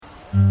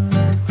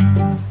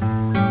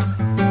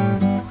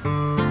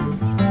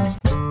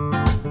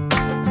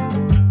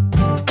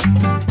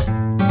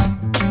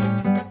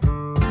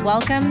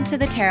Welcome to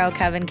the Tarot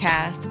Coven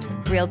Cast.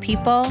 Real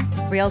people,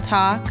 real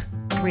talk,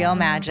 real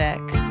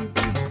magic.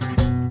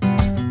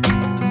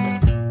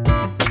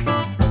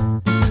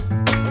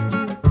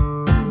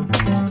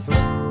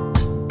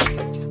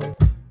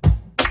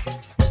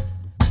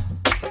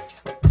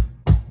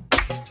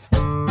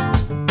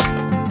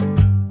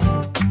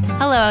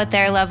 Hello out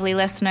there, lovely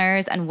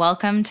listeners, and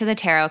welcome to the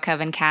Tarot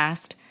Coven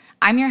Cast.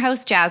 I'm your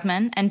host,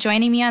 Jasmine, and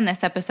joining me on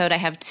this episode, I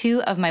have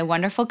two of my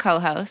wonderful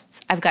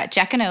co-hosts. I've got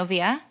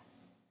Jekanovia.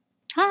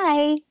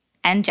 Hi.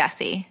 And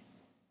Jessie.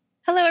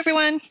 Hello,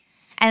 everyone.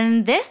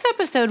 And this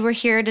episode, we're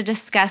here to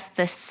discuss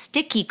the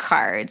sticky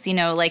cards,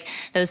 like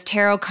those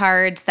tarot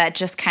cards that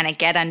just kind of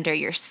get under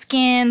your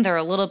skin. They're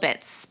a little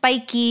bit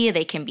spiky.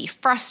 They can be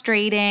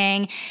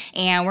frustrating.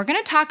 And we're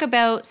going to talk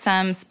about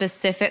some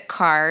specific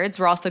cards.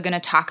 We're also going to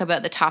talk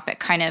about the topic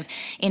kind of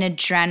in a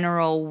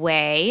general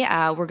way.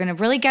 We're going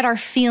to really get our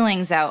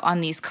feelings out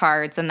on these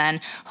cards and then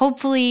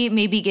hopefully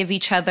maybe give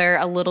each other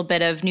a little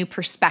bit of new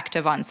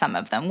perspective on some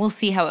of them. We'll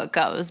see how it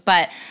goes.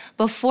 But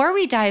before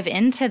we dive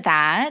into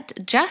that,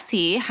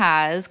 Jessie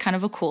has kind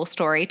of a cool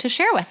story to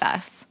share with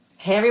us.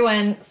 Hey,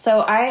 everyone.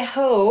 So I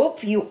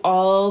hope you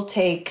all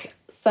take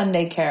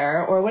Sunday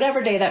care or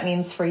whatever day that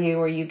means for you,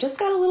 or you've just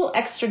got a little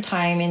extra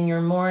time in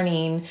your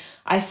morning.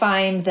 I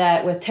find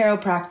that with tarot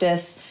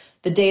practice,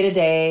 the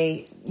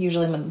day-to-day,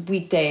 usually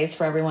weekdays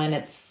for everyone,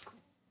 it's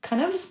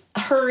kind of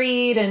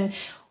hurried. And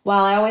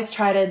while I always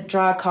try to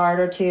draw a card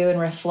or two and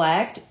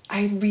reflect,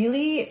 I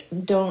really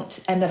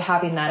don't end up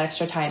having that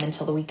extra time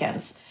until the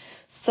weekends.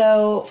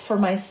 So for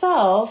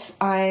myself,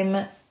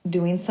 I'm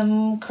doing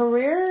some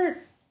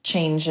career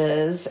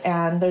changes,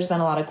 and there's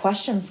been a lot of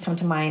questions come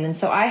to mind. And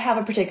so I have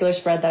a particular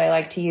spread that I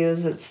like to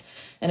use. It's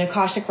an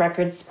Akashic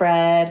Records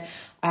spread.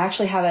 I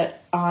actually have it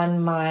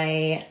on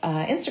my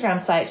Instagram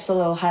site, just a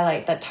little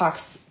highlight that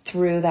talks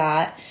through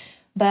that.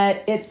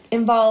 But it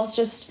involves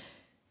just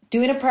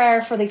doing a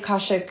prayer for the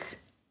Akashic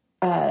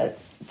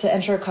to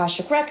enter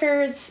Akashic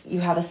Records. You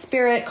have a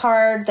spirit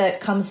card that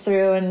comes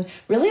through, and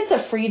really it's a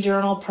free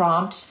journal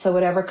prompt, so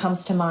whatever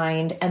comes to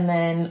mind. And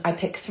then I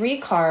pick 3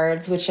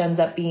 cards, which ends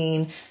up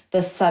being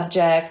the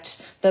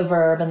subject, the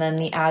verb, and then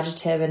the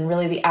adjective. And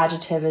really the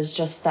adjective is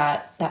just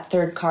that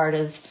third card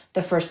is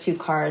the first 2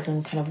 cards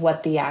and kind of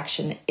what the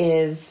action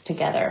is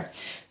together.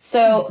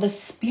 So the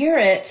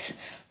spirit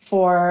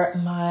for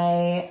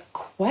my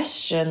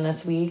question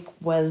this week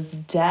was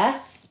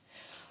death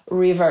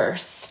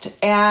reversed.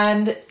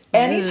 And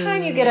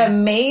anytime you get a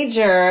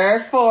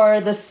major for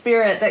the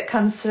spirit that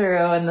comes through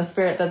and the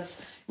spirit that's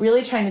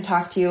really trying to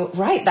talk to you,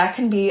 right, that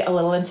can be a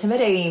little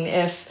intimidating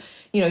if,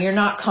 you're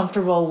not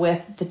comfortable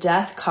with the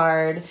death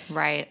card.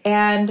 Right.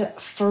 And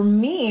for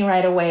me,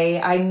 right away,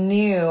 I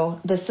knew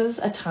this is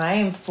a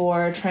time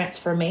for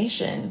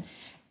transformation.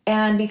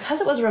 And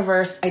because it was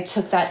reversed, I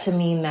took that to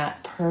mean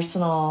that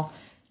personal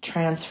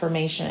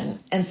transformation.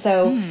 And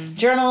so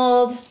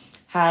journaled,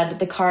 had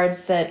the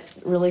cards that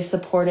really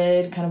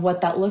supported kind of what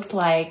that looked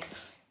like.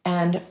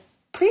 And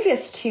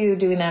previous to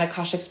doing that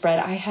Akashic spread,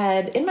 I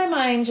had in my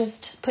mind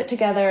just put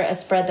together a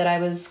spread that I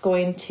was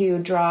going to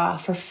draw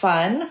for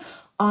fun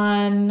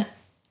on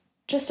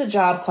just a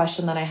job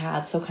question that I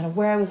had. So kind of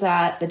where I was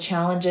at, the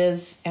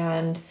challenges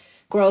and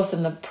growth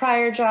in the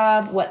prior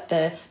job, what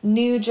the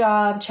new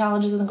job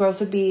challenges and growth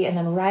would be. And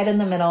then right in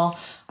the middle,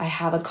 I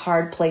have a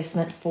card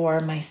placement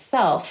for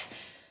myself.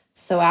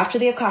 So after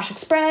the Akashic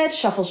spread,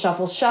 shuffle,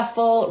 shuffle,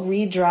 shuffle,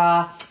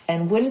 redraw,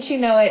 and wouldn't you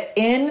know it,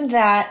 in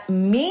that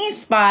me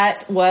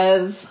spot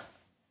was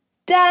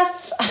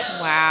death.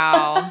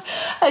 Wow.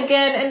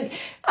 Again, and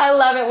I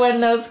love it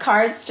when those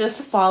cards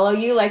just follow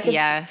you. Like, it's,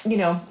 yes.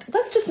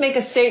 Let's just make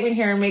a statement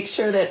here and make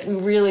sure that we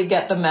really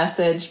get the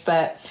message.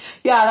 But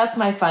yeah, that's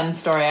my fun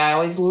story. I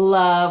always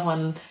love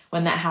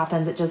when that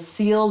happens. It just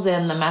seals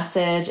in the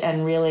message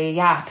and really,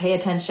 pay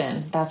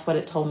attention. That's what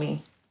it told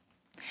me.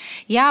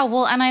 Yeah,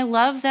 well, and I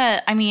love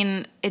that. I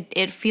mean,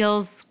 it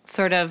feels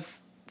sort of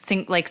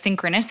like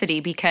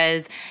synchronicity,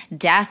 because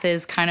death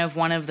is kind of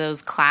one of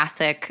those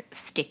classic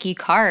sticky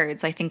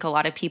cards. I think a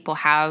lot of people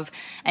have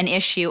an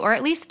issue, or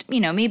at least,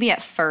 maybe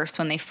at first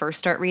when they first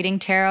start reading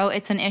tarot,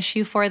 it's an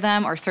issue for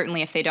them, or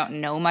certainly if they don't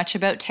know much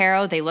about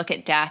tarot, they look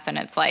at death and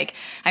it's like,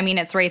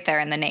 it's right there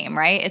in the name,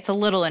 right? It's a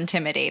little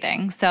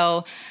intimidating.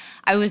 So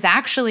I was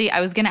going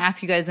to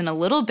ask you guys in a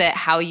little bit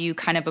how you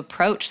kind of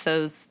approach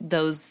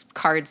those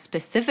cards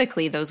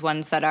specifically, those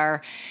ones that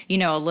are,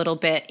 a little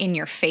bit in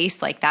your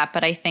face like that.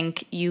 But I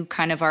think you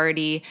kind of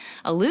already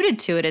alluded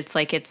to it. It's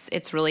like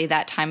it's really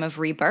that time of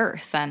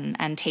rebirth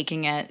and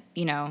taking it,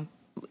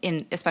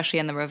 especially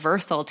in the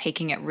reversal,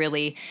 taking it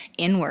really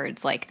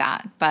inwards like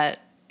that. But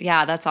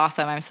yeah, that's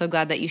awesome. I'm so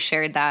glad that you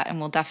shared that. And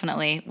we'll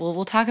definitely,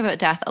 we'll talk about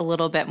death a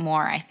little bit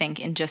more, I think,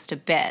 in just a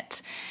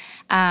bit.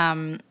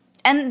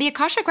 And the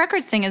Akashic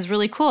Records thing is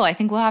really cool. I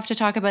think we'll have to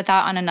talk about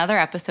that on another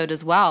episode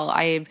as well.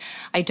 I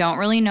don't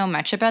really know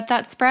much about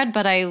that spread,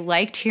 but I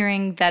liked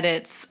hearing that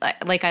it's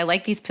like, I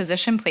like these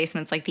position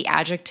placements, like the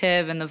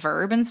adjective and the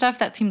verb and stuff.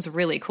 That seems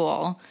really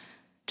cool.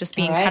 Just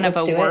being kind of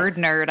a word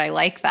nerd, I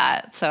like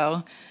that.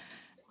 So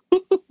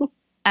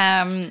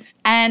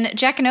and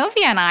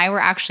Jackanovia and I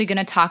were actually going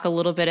to talk a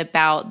little bit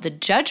about the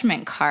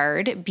Judgment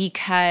card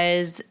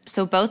because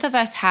so both of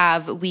us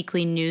have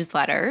weekly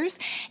newsletters,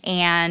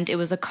 and it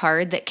was a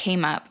card that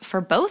came up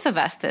for both of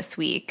us this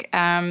week.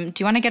 Do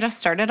you want to get us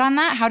started on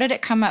that? How did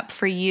it come up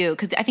for you?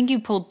 Because I think you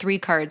pulled 3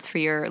 cards for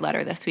your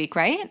letter this week,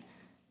 right?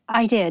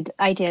 I did.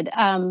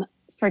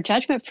 For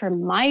Judgment, for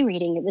my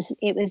reading,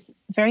 it was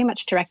very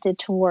much directed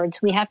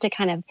towards we have to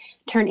kind of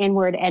turn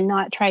inward and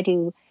not try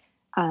to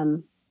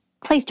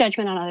place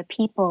judgment on other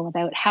people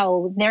about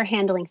how they're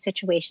handling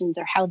situations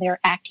or how they're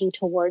acting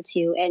towards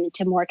you, and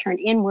to more turn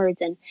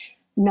inwards and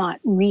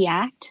not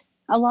react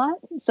a lot.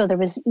 So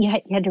you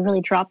had to really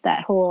drop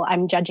that whole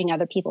I'm judging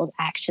other people's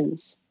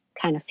actions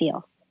kind of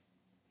feel.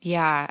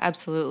 Yeah,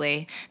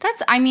 absolutely.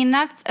 That's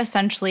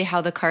essentially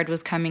how the card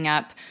was coming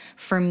up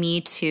for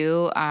me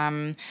too.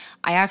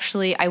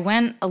 I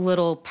went a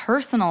little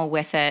personal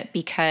with it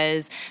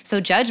because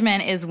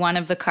Judgment is one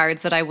of the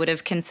cards that I would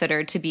have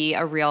considered to be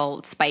a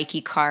real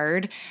spiky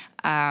card.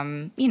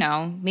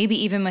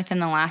 Maybe even within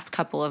the last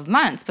couple of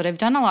months, but I've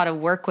done a lot of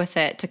work with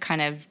it to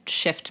kind of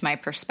shift my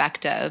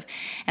perspective.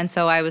 And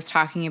so I was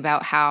talking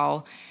about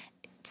how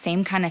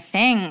same kind of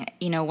thing,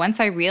 once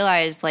I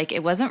realized like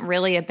it wasn't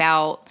really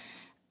about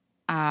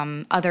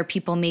other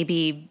people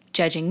maybe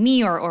judging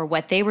me or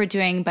what they were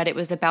doing, but it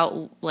was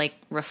about like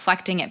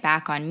reflecting it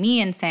back on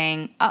me and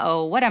saying,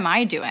 uh-oh, what am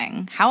I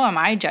doing? How am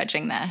I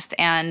judging this?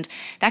 And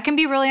that can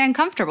be really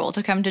uncomfortable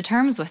to come to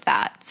terms with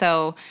that.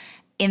 So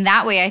in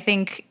that way, I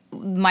think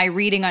my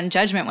reading on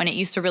Judgment, when it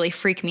used to really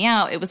freak me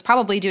out, it was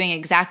probably doing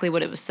exactly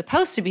what it was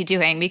supposed to be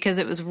doing, because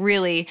it was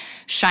really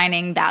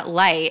shining that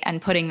light and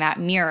putting that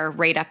mirror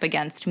right up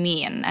against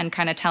me and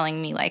kind of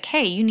telling me like,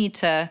 hey, you need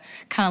to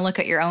kind of look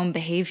at your own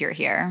behavior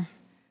here.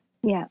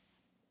 Yeah.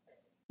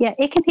 Yeah,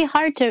 it can be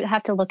hard to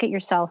have to look at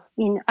yourself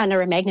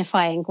under a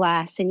magnifying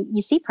glass, and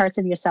you see parts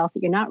of yourself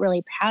that you're not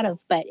really proud of.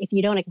 But if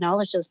you don't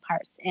acknowledge those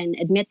parts and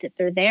admit that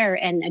they're there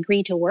and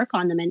agree to work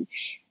on them and,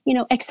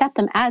 accept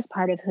them as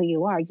part of who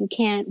you are, you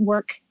can't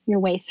work your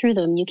way through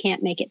them. You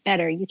can't make it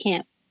better. You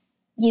can't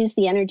use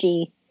the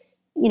energy,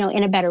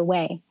 in a better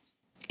way.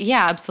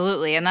 Yeah,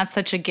 absolutely. And that's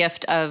such a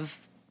gift of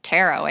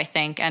tarot, I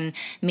think, and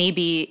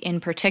maybe in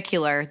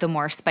particular the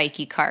more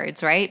spiky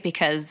cards, right?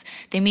 Because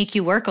they make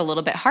you work a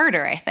little bit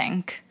harder, I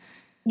think.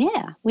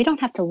 Yeah, we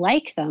don't have to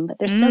like them, but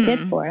they're still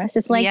good for us.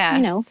 It's like,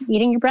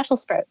 eating your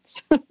Brussels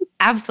sprouts.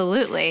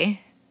 Absolutely.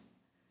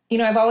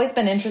 I've always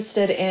been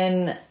interested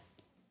in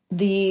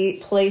the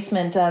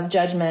placement of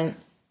Judgment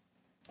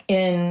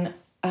in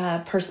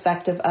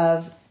perspective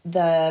of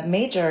the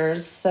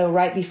majors. So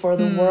right before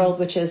the world,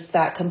 which is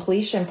that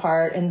completion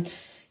part. And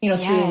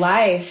through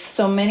life,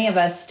 so many of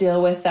us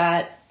deal with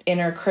that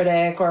inner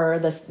critic or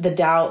the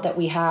doubt that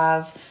we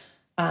have,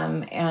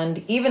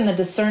 and even the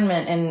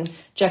discernment. And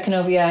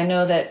Jackanovia, I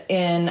know that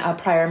in a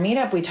prior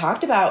meetup, we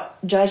talked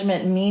about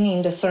Judgment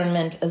meaning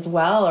discernment as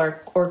well,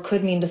 or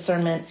could mean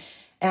discernment.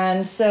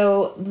 And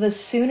so the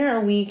sooner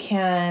we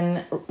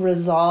can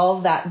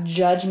resolve that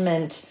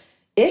judgment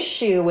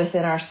issue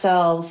within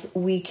ourselves,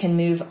 we can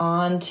move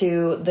on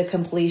to the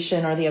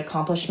completion or the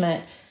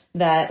accomplishment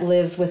that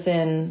lives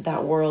within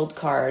that world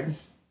card.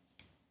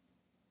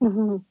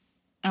 Mm-hmm.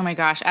 Oh my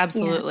gosh,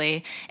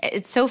 absolutely. Yeah.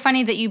 It's so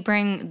funny that you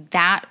bring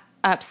that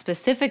up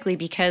specifically,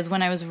 because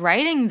when I was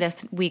writing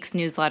this week's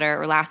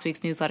newsletter, or last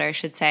week's newsletter, I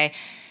should say,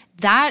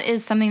 that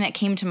is something that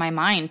came to my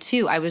mind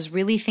too. I was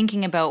really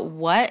thinking about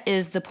what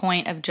is the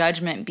point of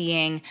Judgment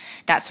being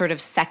that sort of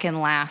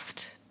second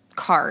last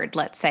card,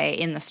 let's say,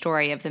 in the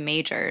story of the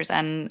majors.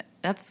 And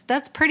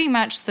that's pretty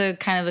much the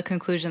kind of the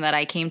conclusion that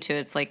I came to.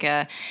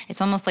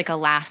 It's almost like a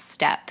last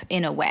step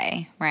in a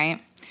way,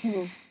 right?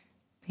 Mm-hmm.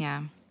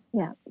 Yeah.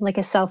 Yeah, like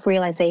a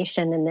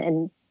self-realization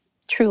and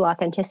true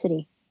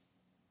authenticity.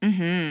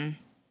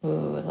 Mm-hmm.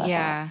 Ooh, I love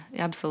that.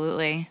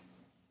 Absolutely.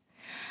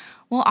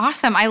 Well,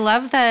 awesome. I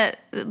love that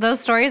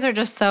those stories are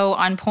just so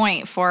on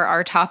point for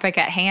our topic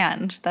at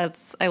hand.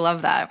 I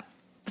love that.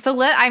 So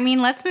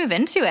let's move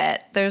into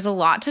it. There's a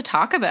lot to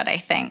talk about, I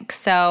think.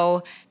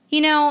 So,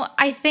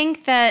 I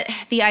think that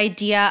the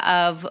idea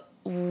of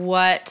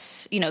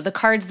what, the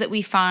cards that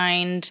we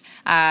find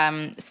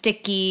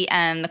sticky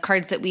and the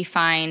cards that we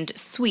find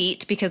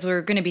sweet, because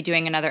we're going to be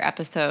doing another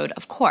episode,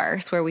 of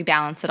course, where we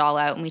balance it all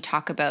out and we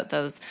talk about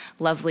those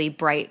lovely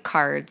bright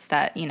cards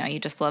that, you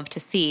just love to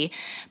see.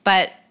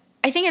 But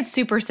I think it's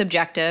super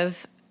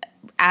subjective,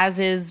 as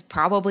is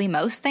probably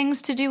most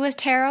things to do with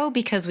tarot,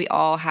 because we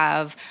all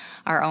have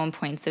our own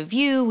points of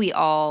view. We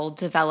all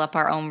develop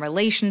our own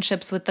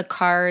relationships with the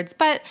cards.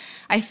 But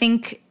I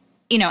think,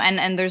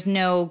 and there's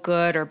no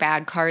good or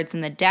bad cards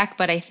in the deck,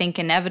 but I think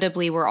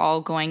inevitably we're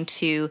all going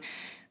to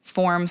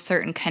form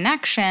certain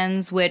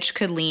connections which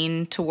could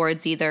lean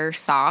towards either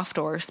soft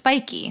or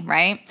spiky,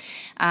 right?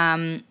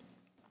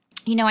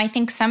 I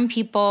think some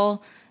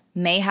people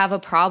may have a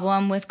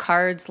problem with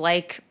cards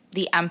like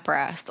the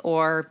Empress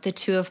or the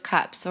Two of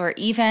Cups or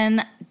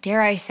even,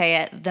 dare I say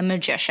it, the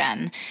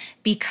Magician,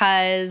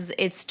 because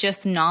it's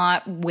just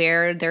not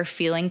where they're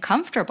feeling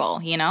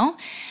comfortable,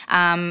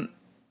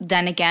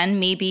 Then again,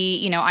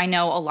 maybe, I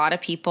know a lot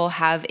of people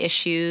have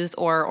issues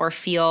or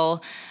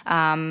feel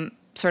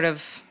sort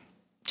of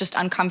just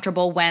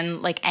uncomfortable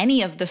when like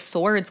any of the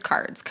Swords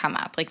cards come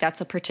up. Like that's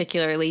a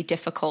particularly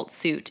difficult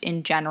suit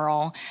in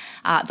general.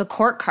 The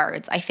Court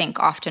cards, I think,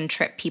 often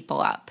trip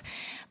people up.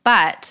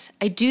 But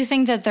I do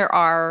think that there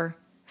are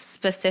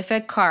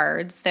specific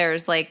cards.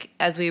 There's like,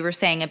 as we were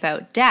saying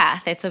about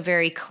Death, it's a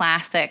very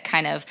classic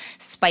kind of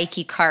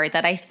spiky card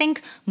that I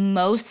think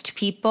most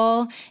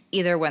people,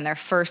 either when they're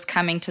first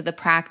coming to the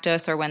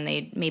practice or when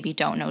they maybe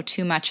don't know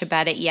too much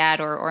about it yet,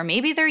 or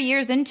maybe they're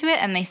years into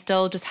it and they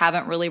still just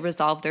haven't really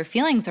resolved their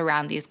feelings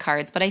around these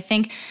cards. But I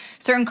think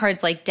certain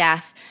cards like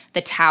Death,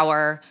 the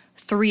Tower,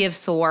 Three of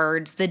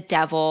Swords, the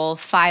Devil,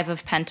 Five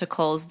of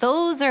Pentacles,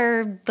 those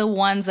are the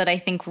ones that I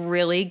think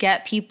really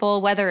get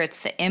people, whether it's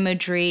the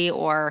imagery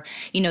or,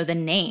 the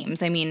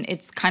names. I mean,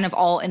 it's kind of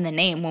all in the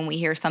name when we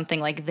hear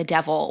something like the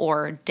Devil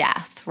or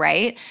Death,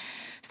 right?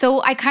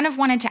 So I kind of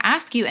wanted to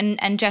ask you,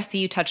 and Jesse,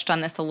 you touched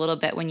on this a little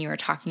bit when you were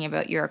talking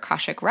about your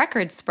Akashic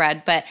Records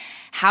spread, but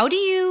how do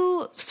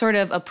you sort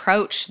of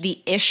approach the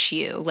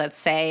issue, let's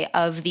say,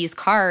 of these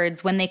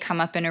cards when they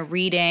come up in a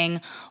reading,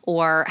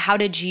 or how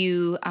did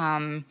you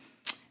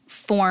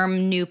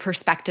form new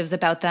perspectives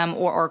about them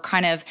or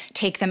kind of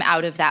take them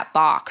out of that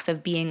box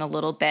of being a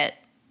little bit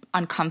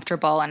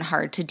uncomfortable and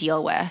hard to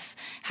deal with?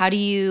 How do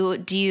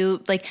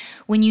you like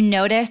when you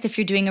notice if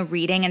you're doing a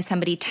reading and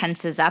somebody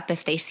tenses up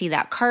if they see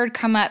that card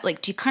come up,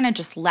 like do you kind of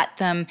just let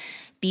them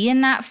be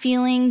in that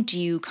feeling? Do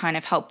you kind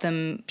of help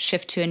them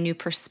shift to a new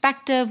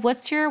perspective?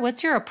 What's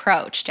your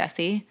approach,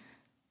 Jesse?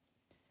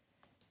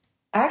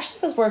 I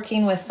actually was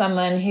working with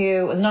someone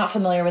who was not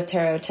familiar with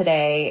tarot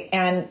today,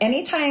 and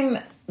anytime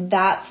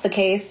that's the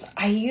case,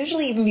 I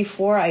usually, even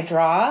before I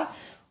draw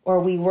or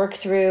we work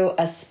through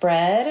a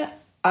spread,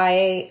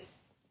 I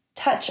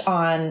touch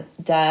on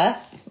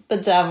Death, the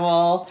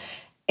Devil,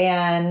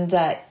 and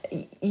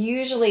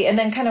usually, and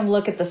then kind of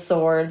look at the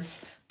Swords.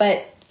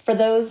 But for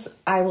those,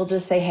 I will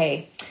just say,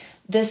 hey,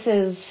 this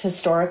is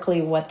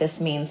historically what this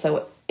means.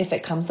 So if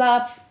it comes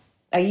up,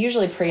 I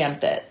usually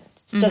preempt it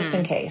just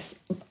in case,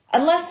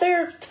 unless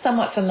they're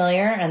somewhat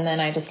familiar, and then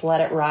I just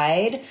let it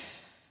ride.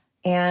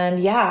 And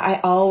yeah, I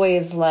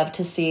always love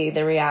to see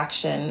the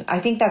reaction.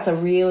 I think that's a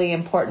really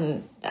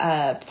important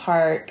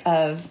part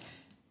of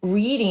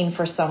reading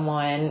for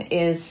someone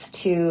is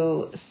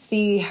to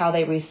see how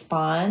they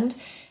respond.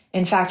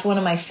 In fact, one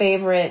of my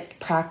favorite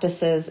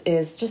practices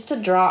is just to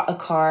draw a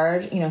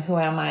card, who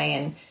am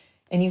I?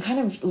 And you kind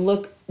of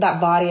look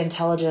that body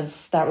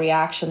intelligence, that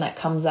reaction that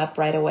comes up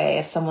right away.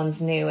 If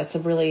someone's new, it's a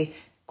really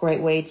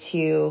great way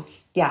to,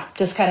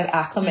 just kind of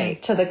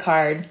acclimate to the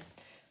card.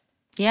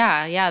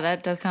 Yeah,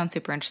 that does sound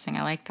super interesting.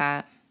 I like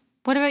that.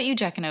 What about you,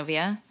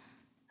 Jackanovia?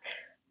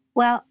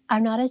 Well,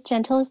 I'm not as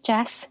gentle as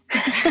Jess.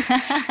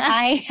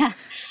 I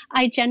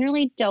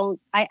generally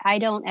don't. I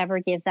don't ever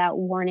give that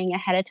warning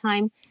ahead of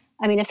time.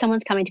 I mean, if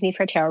someone's coming to me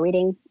for a tarot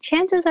reading,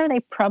 chances are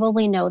they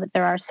probably know that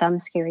there are some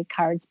scary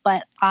cards.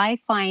 But I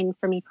find,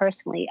 for me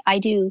personally, I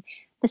do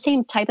the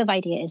same type of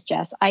idea as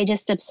Jess. I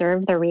just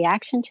observe their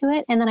reaction to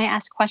it, and then I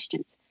ask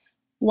questions.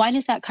 Why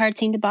does that card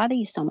seem to bother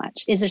you so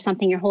much? Is there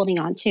something you're holding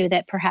on to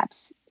that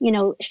perhaps,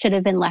 should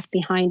have been left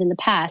behind in the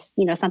past,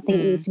 something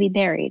that needs to be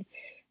buried?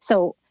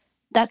 So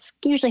that's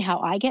usually how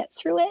I get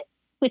through it,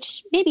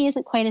 which maybe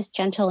isn't quite as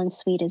gentle and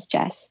sweet as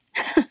Jess.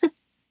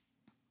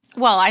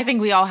 Well, I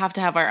think we all have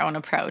to have our own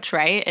approach,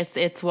 right?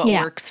 It's what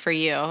works for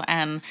you.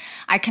 And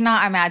I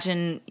cannot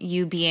imagine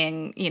you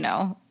being,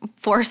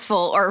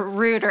 forceful or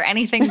rude or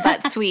anything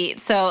but sweet.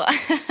 So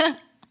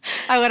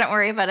I wouldn't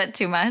worry about it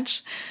too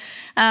much.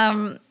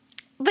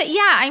 But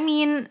yeah, I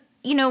mean,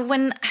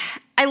 when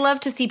I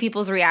love to see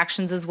people's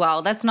reactions as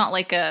well. That's not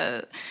like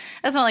a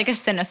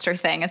sinister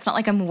thing. It's not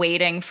like I'm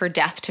waiting for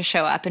Death to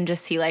show up and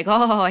just see like,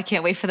 oh, I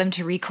can't wait for them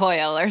to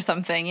recoil or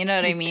something. You know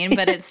what I mean?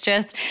 But it's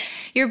just,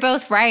 you're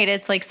both right.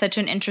 It's like such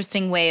an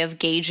interesting way of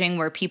gauging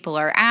where people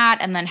are at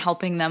and then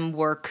helping them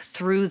work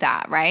through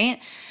that, right?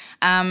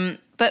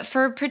 But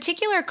for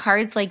particular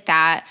cards like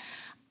that,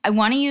 I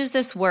want to use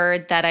this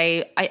word that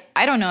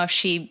I don't know if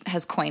she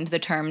has coined the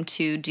term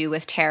to do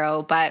with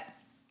tarot, but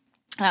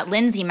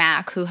Lindsay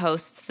Mack, who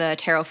hosts the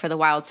Tarot for the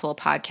Wild Soul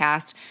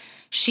podcast,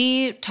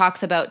 she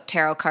talks about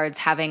tarot cards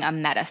having a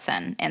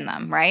medicine in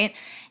them, right?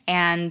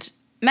 And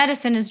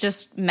medicine is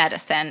just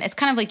medicine. It's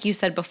kind of like you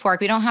said before,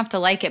 we don't have to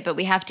like it, but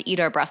we have to eat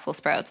our Brussels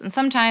sprouts. And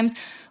sometimes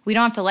we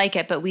don't have to like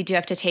it, but we do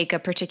have to take a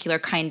particular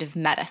kind of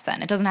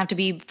medicine. It doesn't have to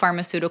be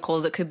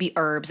pharmaceuticals. It could be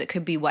herbs. It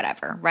could be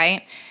whatever,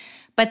 right?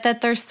 But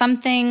that there's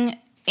something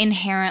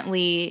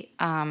inherently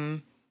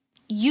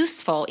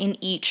useful in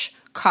each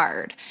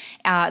card.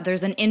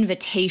 There's an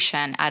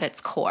invitation at its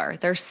core.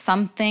 There's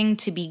something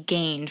to be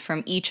gained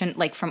from each, and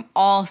like from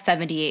all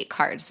 78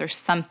 cards. There's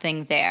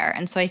something there.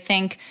 And so I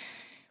think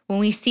when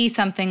we see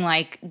something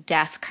like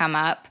death come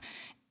up,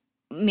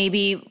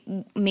 maybe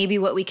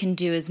what we can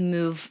do is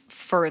move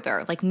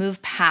further, like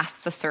move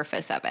past the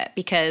surface of it.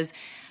 Because,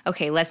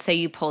 okay, let's say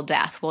you pull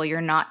death. Well,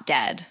 you're not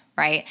dead,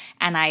 right?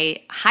 And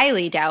I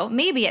highly doubt,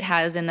 maybe it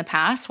has in the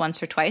past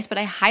once or twice, but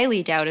I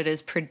highly doubt it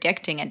is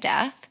predicting a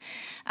death.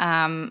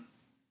 I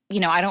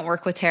don't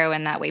work with tarot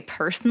in that way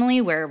personally,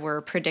 where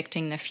we're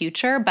predicting the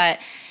future. But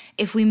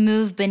if we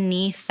move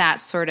beneath that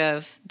sort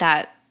of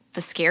the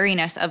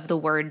scariness of the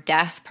word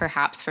death,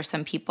 perhaps for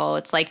some people,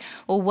 it's like,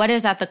 well, what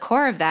is at the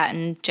core of that?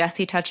 And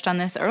Jesse touched on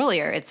this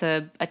earlier. It's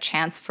a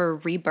chance for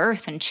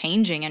rebirth and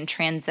changing and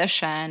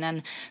transition.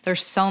 And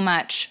there's so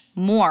much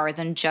more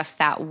than just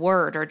that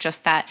word, or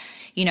just that,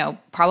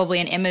 probably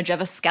an image of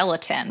a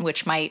skeleton,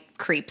 which might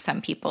creep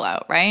some people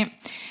out, right?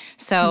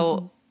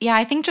 So yeah,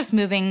 I think just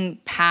moving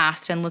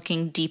past and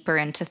looking deeper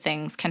into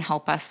things can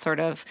help us sort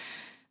of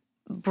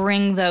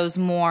bring those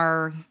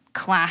more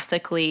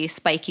classically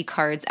spiky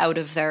cards out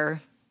of their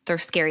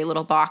scary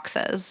little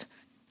boxes.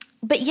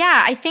 But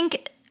yeah, I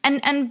think,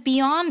 and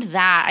beyond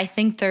that, I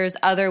think there's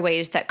other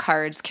ways that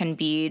cards can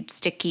be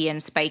sticky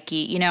and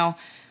spiky.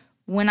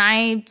 When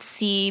I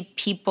see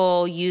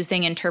people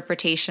using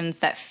interpretations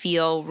that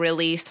feel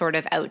really sort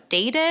of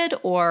outdated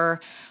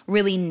or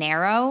really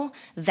narrow,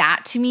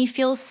 that to me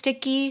feels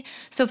sticky.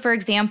 So for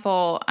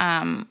example,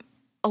 a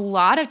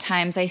lot of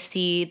times I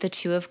see the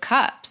Two of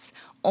Cups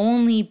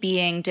only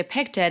being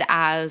depicted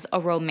as a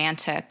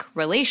romantic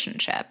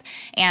relationship.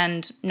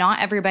 And not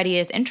everybody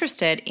is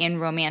interested in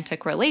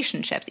romantic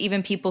relationships.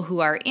 Even people who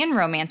are in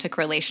romantic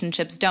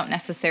relationships don't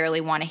necessarily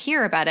want to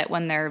hear about it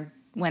when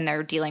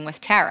they're dealing with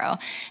tarot.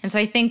 And so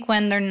I think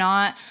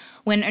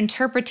when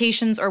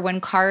interpretations or when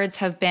cards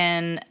have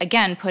been,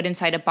 again, put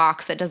inside a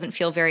box that doesn't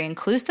feel very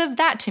inclusive,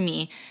 that to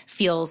me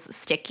feels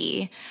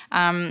sticky.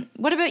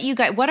 What about you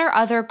guys? What are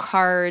other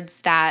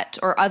cards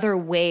or other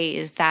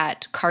ways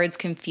that cards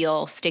can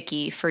feel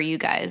sticky for you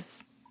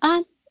guys?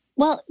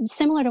 Well,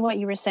 similar to what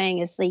you were saying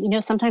is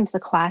that, sometimes the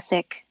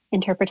classic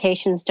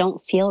interpretations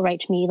don't feel right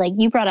to me. Like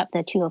you brought up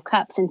the Two of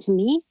Cups, and to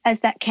me,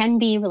 as that can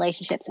be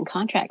relationships and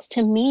contracts,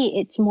 to me,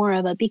 it's more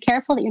of a be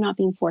careful that you're not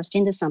being forced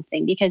into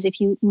something. Because if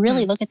you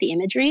really look at the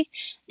imagery,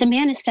 the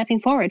man is stepping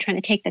forward, trying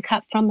to take the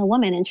cup from the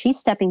woman, and she's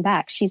stepping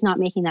back. She's not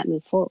making that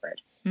move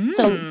forward.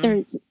 So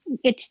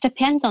it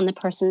depends on the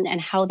person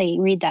and how they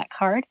read that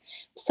card.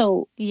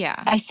 So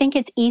yeah, I think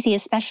it's easy,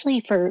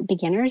 especially for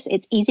beginners,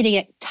 it's easy to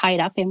get tied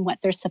up in what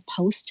they're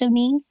supposed to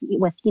mean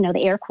with,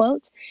 the air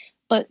quotes.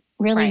 But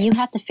really, you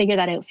have to figure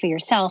that out for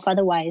yourself.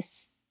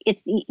 Otherwise,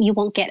 you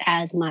won't get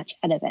as much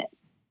out of it.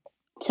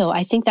 So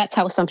I think that's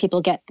how some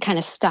people get kind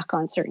of stuck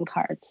on certain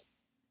cards.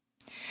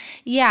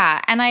 Yeah.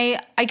 And I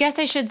guess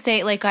I should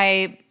say,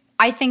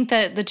 I think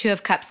that the Two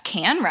of Cups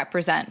can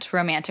represent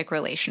romantic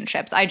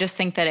relationships. I just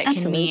think that it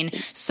can mean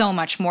so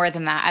much more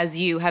than that, as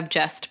you have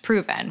just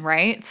proven,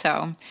 right?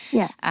 So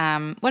yeah.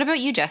 What about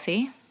you,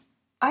 Jessie?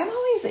 I'm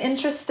always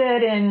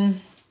interested in,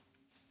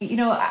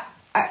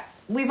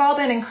 we've all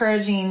been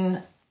encouraging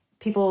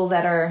people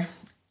that are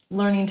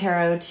learning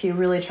tarot to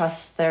really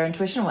trust their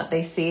intuition, what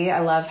they see. I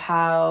love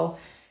how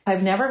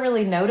I've never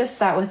really noticed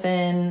that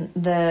within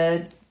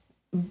the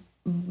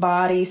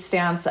body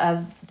stance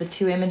of the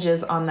two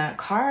images on that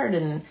card.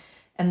 And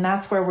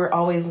that's where we're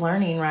always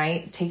learning,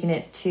 right? Taking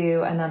it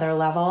to another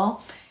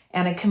level.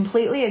 And I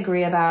completely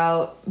agree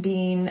about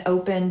being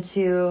open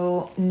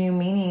to new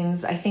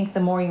meanings. I think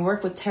the more you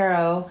work with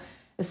tarot,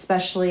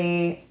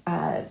 especially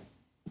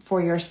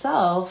for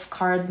yourself,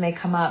 cards may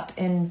come up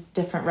in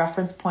different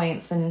reference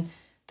points, and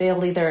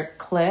they'll either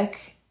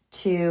click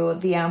to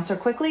the answer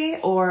quickly,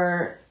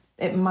 or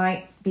it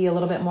might be a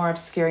little bit more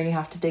obscure and you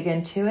have to dig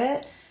into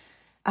it.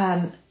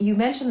 You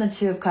mentioned the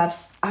Two of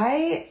Cups.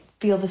 I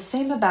feel the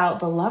same about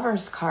the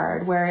Lovers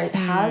card, where it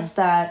has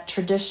that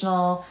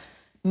traditional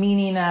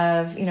meaning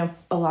of,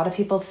 a lot of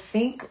people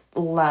think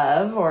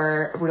love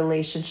or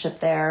relationship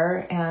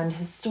there, and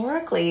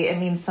historically it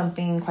means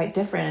something quite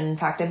different. In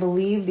fact, I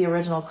believe the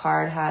original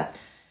card had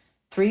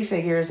 3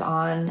 figures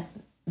on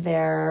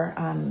there,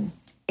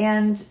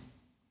 and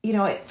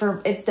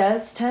it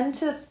does tend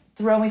to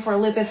throw me for a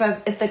loop if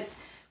the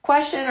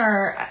question,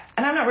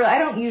 and I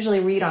don't usually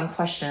read on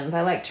questions.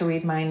 I like to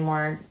read mine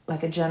more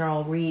like a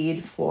general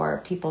read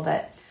for people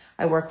that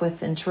I work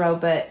with in tarot.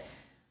 But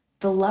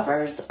the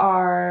Lovers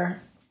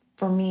are,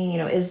 for me,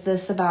 is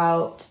this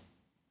about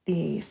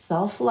the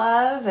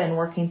self-love and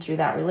working through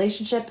that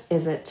relationship?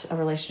 Is it a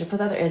relationship with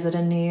others? Is it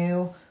a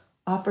new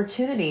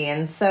opportunity?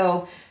 And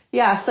so,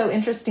 yeah, so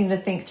interesting to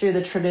think through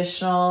the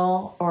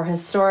traditional or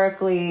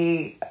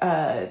historically,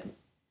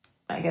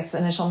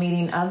 initial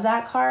meaning of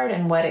that card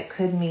and what it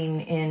could mean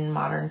in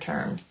modern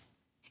terms.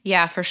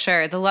 Yeah, for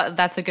sure.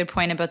 That's a good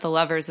point about the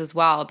Lovers as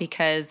well,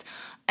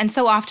 and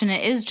so often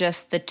it is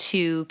just the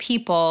two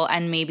people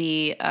and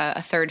maybe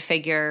a third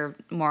figure,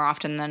 more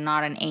often than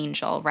not an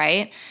angel,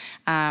 right?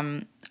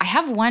 I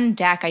have one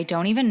deck. I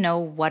don't even know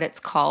what it's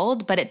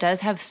called, but it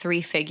does have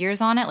 3 figures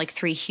on it, like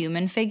 3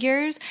 human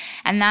figures.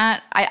 And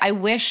that, I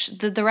wish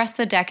the rest of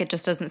the deck, it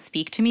just doesn't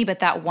speak to me. But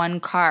that one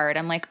card,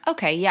 I'm like,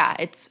 okay, yeah,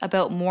 it's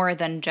about more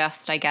than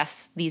just, I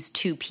guess, these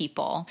 2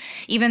 people,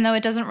 even though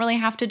it doesn't really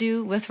have to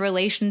do with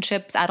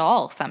relationships at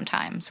all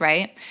sometimes,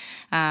 right?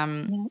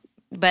 Yeah.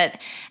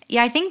 But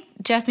yeah, I think,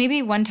 Jess,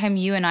 maybe one time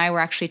you and I were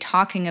actually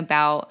talking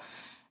about,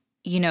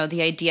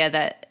 the idea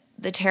that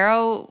the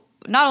tarot,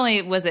 not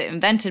only was it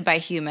invented by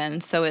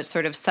humans, so it's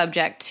sort of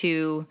subject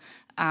to,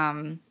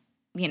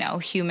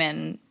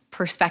 human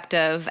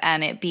perspective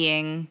and it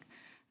being,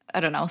 I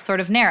don't know, sort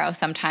of narrow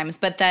sometimes,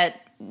 but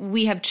that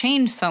we have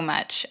changed so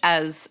much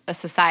as a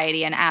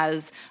society and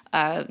as,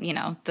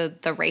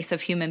 the race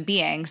of human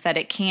beings that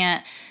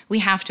we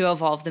have to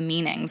evolve the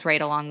meanings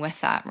right along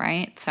with that,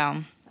 right?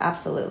 So...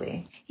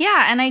 Absolutely.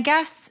 Yeah, and I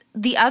guess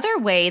the other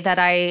way that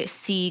I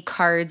see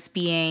cards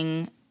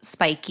being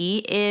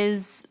spiky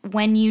is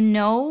when you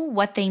know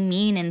what they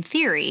mean in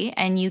theory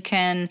and you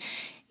can,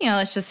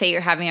 let's just say you're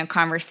having a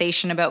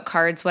conversation about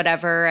cards,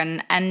 whatever,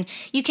 and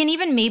you can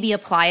even maybe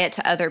apply it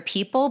to other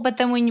people, but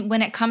then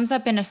when it comes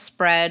up in a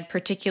spread,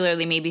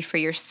 particularly maybe for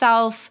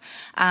yourself,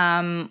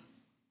 maybe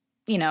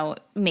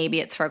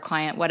it's for a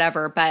client,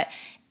 whatever,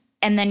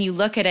 and then you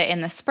look at it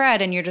in the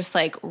spread and you're just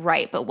like,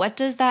 right, but what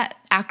does that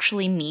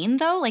actually mean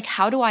though? Like,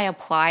 how do I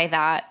apply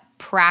that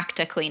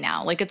practically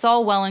now? Like, it's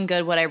all well and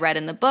good what I read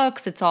in the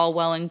books. It's all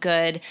well and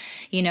good,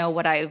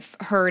 what I've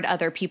heard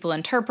other people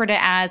interpret it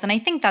as. And I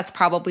think that's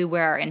probably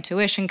where our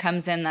intuition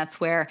comes in. That's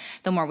where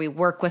the more we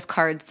work with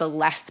cards, the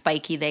less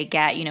spiky they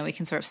get. We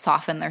can sort of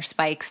soften their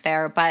spikes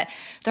there. But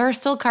there are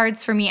still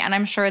cards for me, and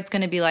I'm sure it's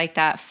going to be like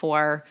that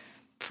for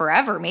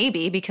forever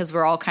maybe, because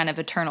we're all kind of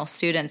eternal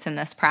students in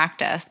this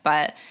practice.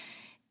 But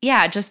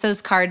yeah, just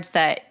those cards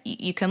that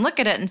you can look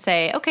at it and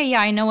say, okay,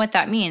 yeah, I know what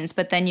that means.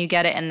 But then you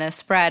get it in the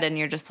spread and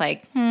you're just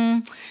like,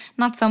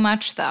 not so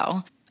much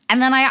though.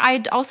 And then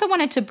I also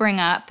wanted to bring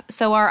up,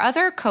 so our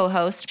other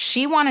co-host,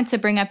 she wanted to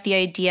bring up the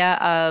idea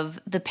of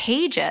the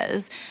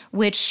pages,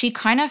 which she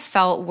kind of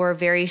felt were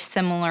very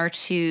similar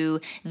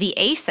to the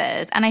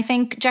aces. And I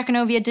think,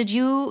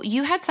 Jaconovia,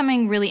 you had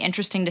something really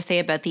interesting to say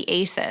about the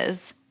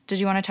aces.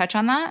 Did you want to touch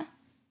on that?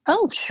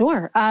 Oh,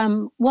 sure.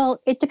 Well,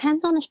 it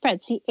depends on the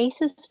spread. See,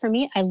 aces, for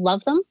me, I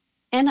love them,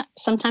 and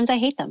sometimes I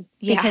hate them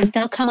because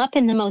they'll come up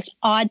in the most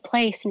odd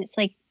place, and it's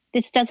like,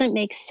 this doesn't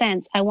make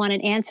sense. I want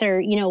an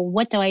answer.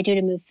 What do I do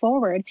to move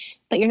forward?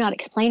 But you're not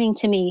explaining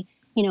to me,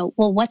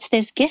 well, what's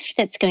this gift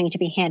that's going to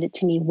be handed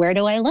to me? Where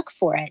do I look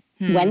for it?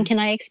 When can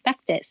I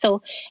expect it?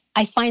 So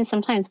I find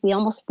sometimes we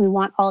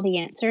want all the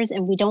answers,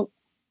 and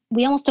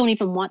we almost don't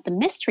even want the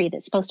mystery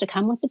that's supposed to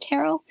come with the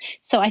tarot.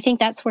 So I think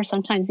that's where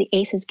sometimes the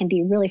aces can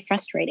be really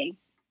frustrating.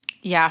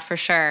 Yeah, for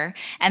sure.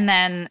 And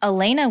then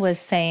Elena was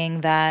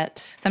saying that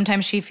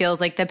sometimes she feels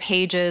like the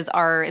pages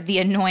are the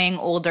annoying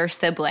older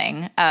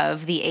sibling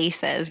of the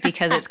aces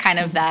because it's kind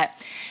of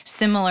that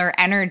similar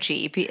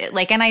energy.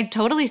 And I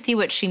totally see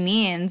what she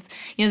means.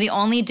 The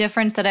only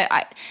difference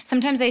that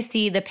sometimes I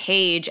see the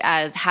page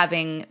as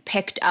having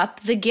picked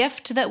up the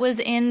gift that was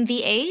in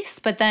the ace,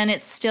 but then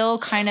it's still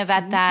kind of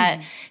at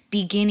that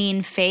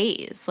beginning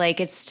phase. Like,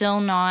 it's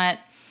still not...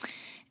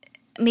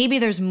 Maybe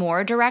there's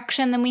more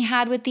direction than we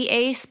had with the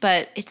ace,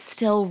 but it's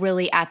still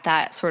really at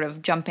that sort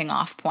of jumping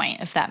off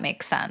point, if that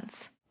makes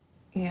sense.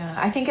 Yeah,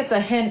 I think it's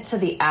a hint to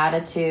the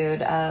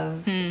attitude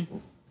of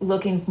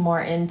looking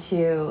more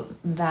into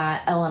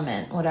that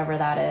element, whatever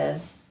that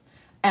is.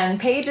 And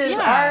pages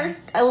are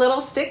a little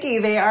sticky.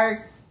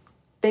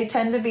 They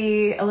tend to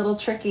be a little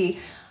tricky.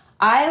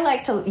 I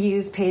like to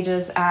use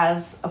pages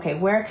as, okay,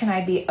 where can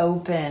I be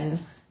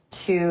open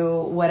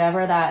to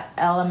whatever that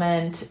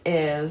element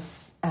is?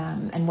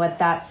 And what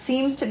that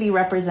seems to be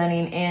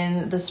representing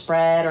in the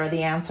spread or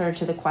the answer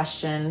to the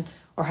question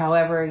or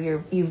however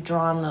you've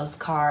drawn those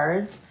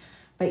cards.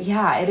 But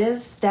yeah, it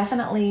is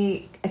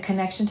definitely a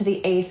connection to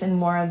the ace and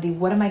more of the,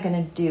 what am I going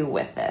to do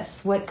with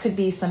this? What could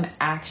be some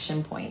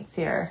action points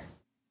here?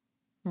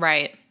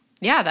 Right.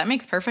 Yeah, that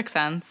makes perfect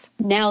sense.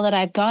 Now that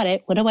I've got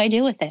it, what do I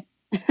do with it?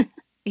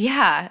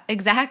 Yeah,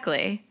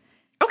 exactly.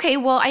 Okay,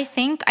 well,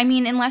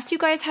 unless you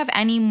guys have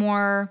any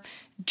more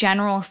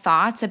general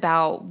thoughts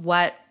about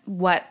what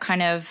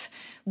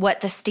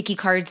the sticky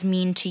cards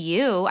mean to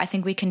you, I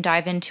think we can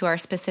dive into our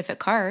specific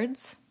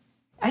cards.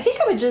 I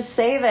think I would just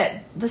say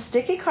that the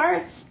sticky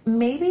cards,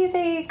 maybe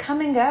they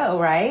come and go,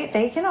 right?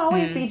 They can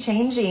always be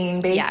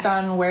changing based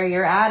on where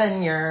you're at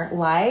in your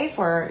life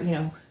or,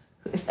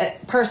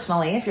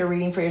 personally, if you're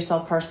reading for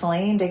yourself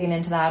personally and digging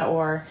into that,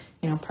 or,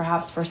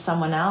 perhaps for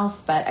someone else.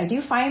 But I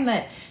do find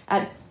that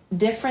at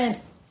different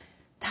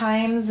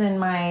times in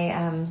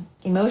my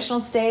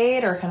emotional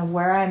state or kind of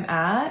where I'm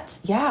at,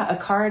 a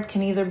card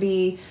can either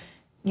be,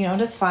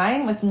 just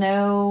fine with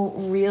no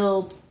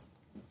real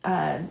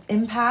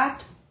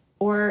impact,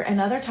 or in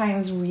other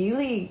times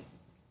really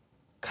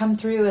come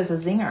through as a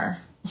zinger.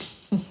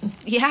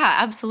 Yeah,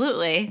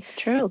 absolutely. It's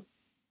true.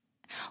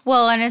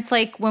 Well, and it's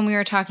like when we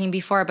were talking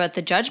before about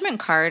the judgment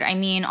card,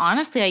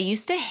 honestly, I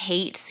used to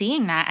hate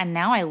seeing that, and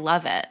now I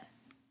love it.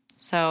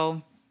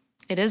 So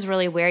it is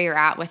really where you're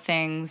at with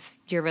things,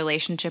 your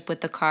relationship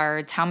with the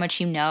cards, how much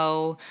you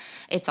know.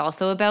 It's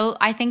also about,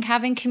 I think,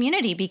 having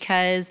community,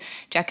 because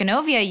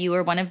Jekanovia, you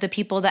were one of the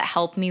people that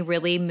helped me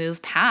really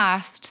move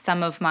past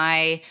some of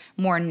my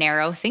more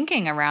narrow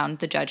thinking around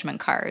the Judgment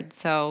card.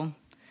 So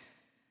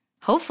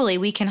hopefully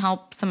we can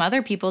help some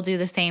other people do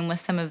the same with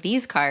some of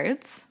these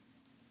cards.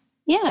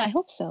 Yeah, I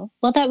hope so.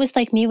 Well, that was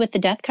like me with the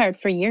Death card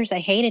for years. I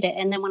hated it.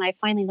 And then when I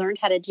finally learned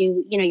how to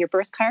do, your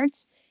birth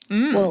cards,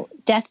 well,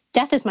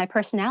 death is my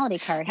personality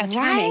card. How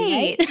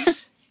charming,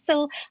 right?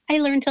 So I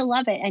learned to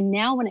love it. And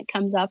now when it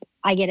comes up,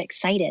 I get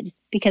excited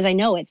because I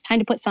know it's time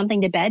to put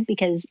something to bed,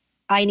 because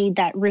I need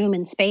that room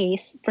and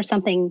space for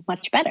something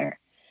much better.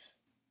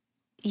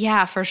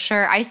 Yeah, for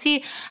sure.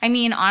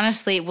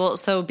 Honestly,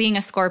 so being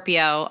a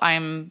Scorpio,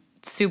 I'm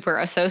super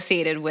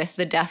associated with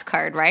the Death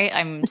card, right?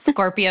 I'm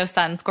Scorpio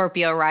sun,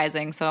 Scorpio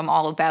rising, so I'm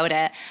all about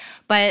it.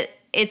 But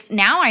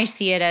now I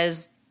see it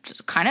as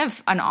kind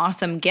of an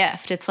awesome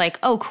gift. It's like,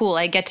 oh, cool,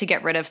 I get to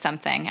get rid of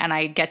something and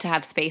I get to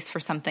have space for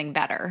something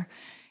better,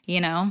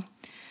 Yeah.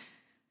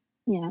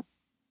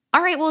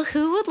 All right, well,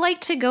 who would like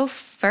to go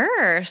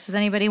first? Does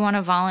anybody want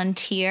to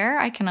volunteer?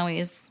 I can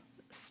always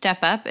step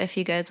up if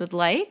you guys would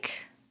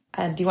like.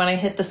 Do you want to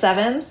hit the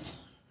sevens?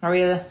 Are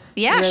we ready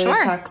sure.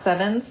 to talk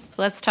sevens?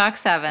 Let's talk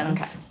sevens.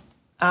 Okay.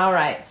 All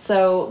right.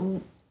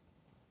 So,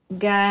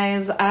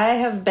 guys, I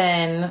have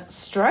been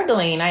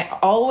struggling. I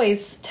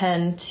always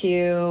tend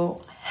to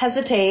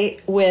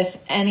hesitate with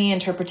any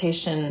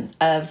interpretation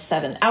of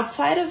seven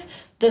outside of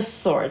the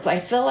swords. I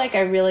feel like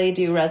I really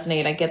do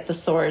resonate. I get the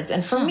swords.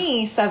 And for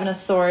me, Seven of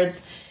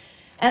Swords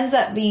ends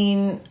up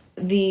being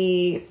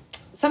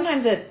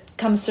sometimes it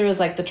comes through as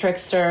like the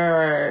trickster,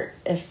 or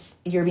if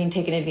you're being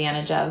taken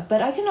advantage of.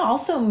 But I can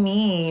also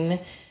mean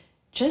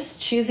just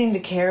choosing to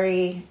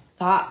carry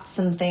thoughts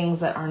and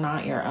things that are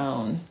not your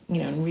own,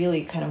 and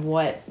really kind of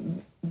what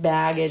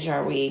baggage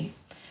are we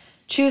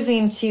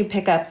choosing to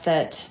pick up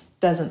that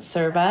doesn't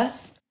serve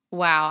us.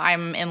 Wow,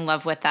 I'm in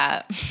love with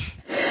that.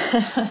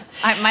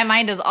 My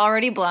mind is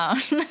already blown.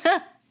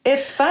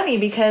 It's funny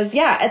because,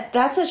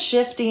 that's a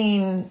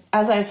shifting,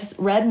 as I've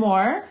read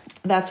more,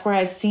 that's where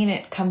I've seen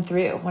it come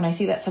through. When I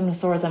see that Seven of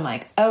Swords, I'm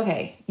like,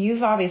 okay,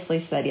 you've obviously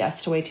said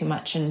yes to way too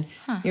much, and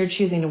you're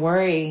choosing to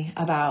worry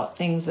about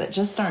things that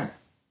just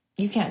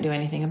you can't do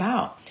anything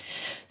about.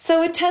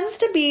 So it tends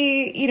to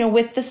be,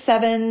 with the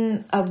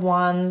Seven of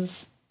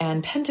Wands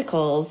and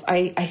Pentacles,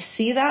 I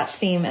see that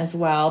theme as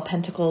well.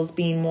 Pentacles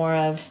being more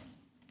of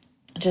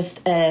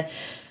just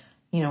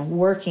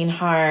working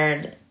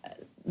hard.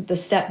 The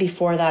step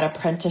before that,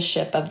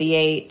 apprenticeship of the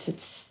Eight,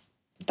 it's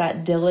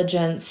that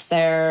diligence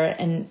there,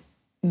 and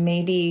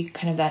maybe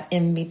kind of that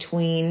in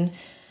between.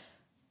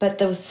 But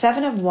the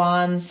Seven of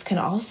Wands can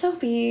also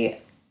be,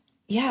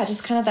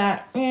 just kind of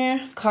that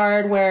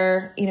card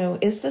where,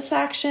 is this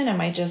action?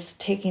 Am I just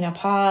taking a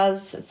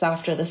pause? It's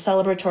after the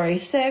celebratory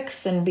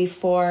Six and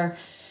before,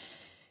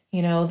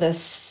 this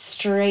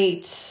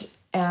straight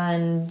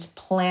and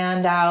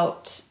planned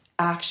out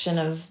action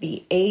of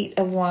the Eight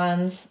of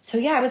Wands. So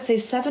I would say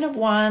Seven of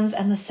Wands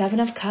and the Seven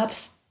of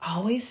Cups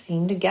always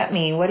seem to get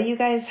me. What do you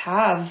guys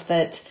have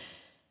that,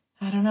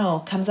 I don't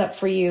know, comes up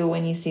for you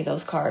when you see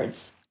those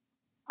cards?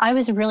 I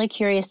was really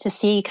curious to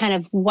see kind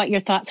of what your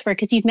thoughts were,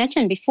 because you'd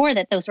mentioned before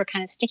that those were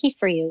kind of sticky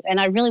for you. And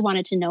I really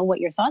wanted to know what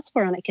your thoughts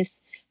were on it, because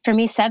for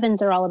me,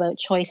 sevens are all about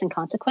choice and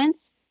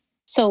consequence.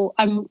 So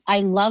I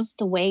love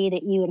the way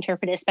that you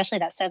interpret it, especially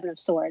that Seven of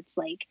Swords,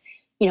 like,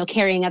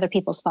 carrying other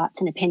people's thoughts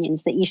and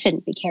opinions that you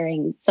shouldn't be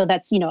carrying. So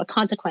that's, a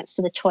consequence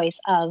to the choice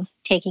of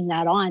taking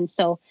that on.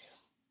 So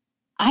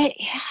I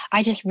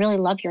just really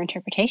love your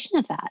interpretation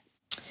of that.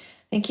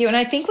 Thank you. And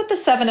I think with the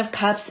Seven of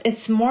Cups,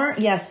 it's more,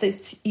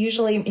 it's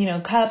usually,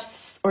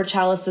 cups or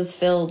chalices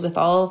filled with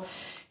all,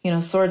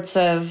 sorts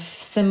of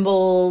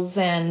symbols.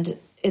 And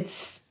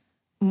it's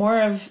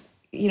more of,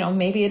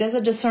 maybe it is a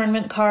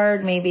discernment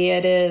card. Maybe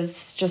it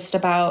is just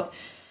about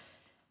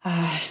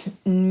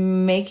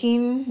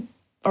making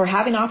or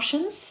having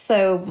options.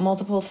 So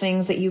multiple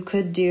things that you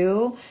could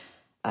do.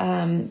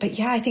 But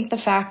I think the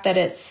fact that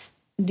it's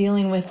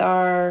dealing with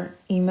our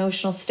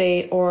emotional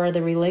state or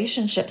the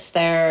relationships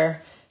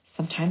there,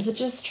 sometimes it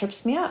just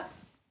trips me up.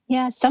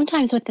 Yeah,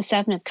 sometimes with the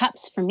Seven of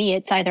Cups, for me,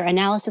 it's either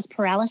analysis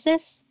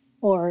paralysis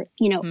or,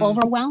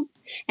 overwhelm.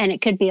 And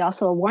it could be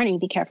also a warning,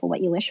 be careful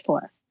what you wish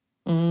for.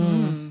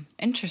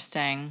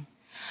 Interesting.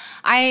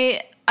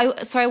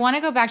 So I want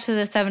to go back to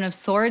the Seven of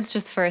Swords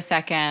just for a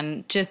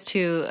second, just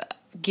to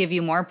give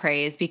you more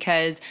praise,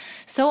 because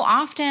so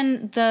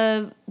often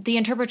the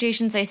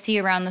interpretations I see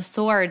around the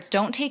swords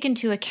don't take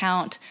into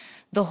account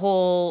the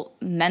whole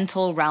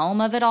mental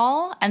realm of it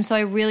all. And so I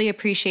really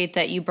appreciate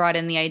that you brought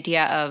in the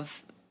idea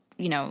of,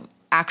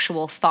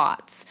 actual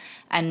thoughts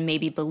and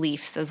maybe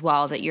beliefs as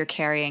well that you're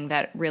carrying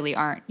that really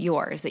aren't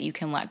yours, that you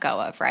can let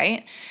go of,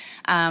 right?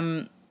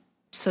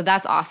 So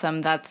that's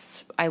awesome.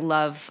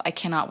 I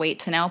cannot wait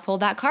to now pull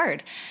that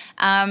card.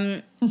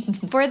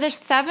 For the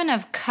Seven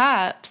of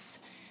Cups,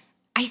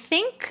 I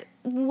think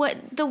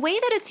the way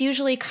that it's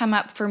usually come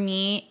up for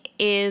me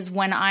is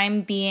when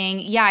I'm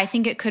being, I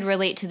think it could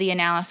relate to the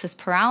analysis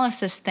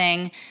paralysis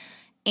thing.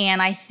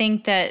 And I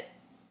think that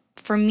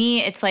for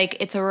me, it's like,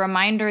 it's a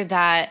reminder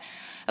that,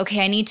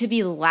 okay, I need to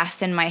be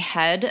less in my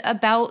head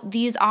about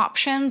these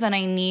options, and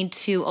I need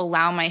to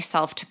allow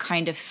myself to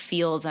kind of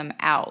feel them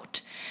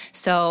out.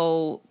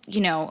 So,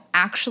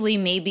 actually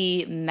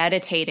maybe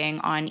meditating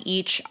on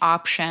each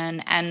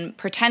option and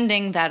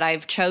pretending that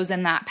I've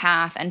chosen that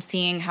path and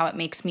seeing how it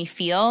makes me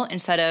feel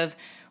instead of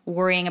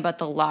worrying about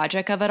the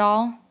logic of it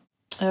all.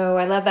 Oh,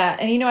 I love that.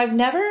 And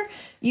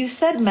you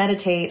said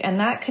meditate, and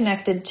that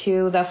connected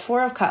to the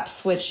Four of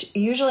Cups, which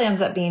usually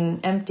ends up being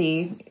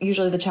empty.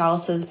 Usually the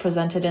chalices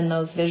presented in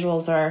those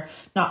visuals are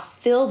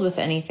not filled with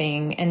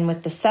anything. And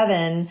with the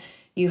Seven,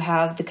 you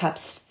have the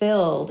cups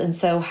filled. And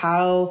so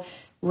how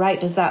right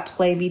does that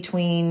play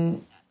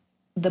between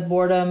the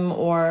boredom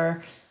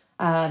or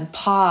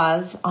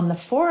pause on the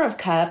Four of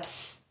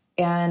Cups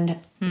and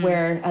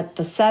where at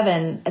the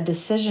Seven, a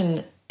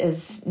decision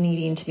is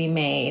needing to be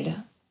made?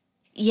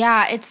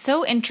 Yeah, it's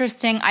so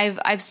interesting.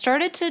 I've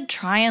started to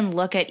try and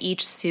look at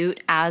each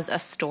suit as a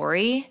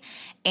story.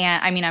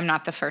 And I mean, I'm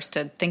not the first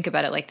to think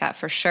about it like that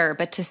for sure,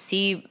 but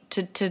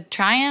to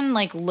try and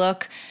like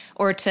look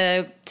or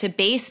to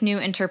base new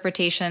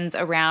interpretations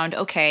around,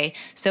 okay,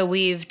 so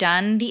we've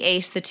done the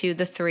Ace, the 2,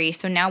 the 3.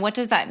 So now what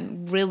does that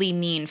really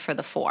mean for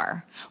the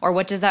 4? Or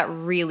what does that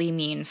really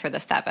mean for the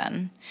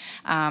 7?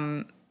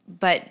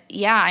 But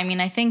yeah, I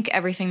mean, I think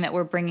everything that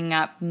we're bringing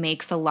up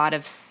makes a lot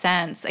of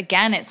sense.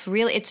 Again, it's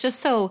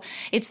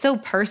so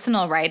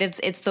personal, right?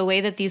 It's the way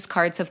that these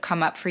cards have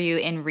come up for you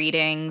in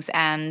readings.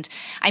 And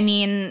I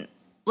mean,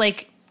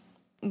 like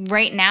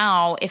right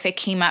now, if it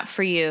came up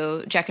for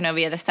you,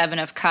 Jekanovia, the 7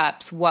 of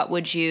Cups,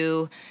 would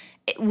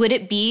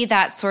it be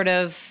that sort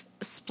of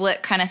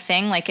split kind of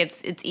thing? Like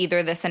it's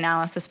either this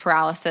analysis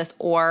paralysis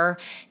or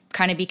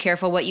kind of be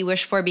careful what you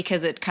wish for,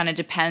 because it kind of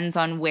depends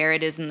on where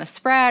it is in the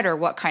spread or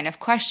what kind of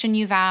question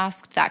you've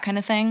asked, that kind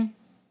of thing?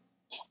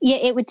 Yeah,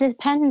 it would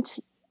depend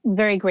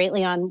very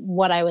greatly on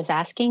what I was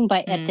asking.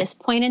 But at this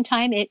point in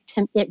time, it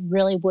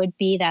really would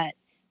be that,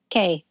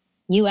 okay,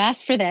 you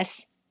asked for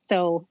this,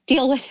 so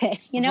deal with it.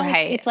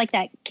 Right. It's like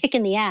that kick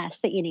in the ass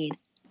that you need.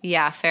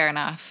 Yeah, fair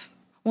enough.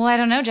 Well, I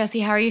don't know, Jessie,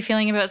 how are you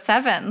feeling about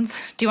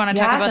 7s? Do you want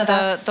to talk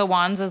about the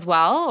wands as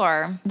well,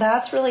 or?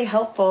 That's really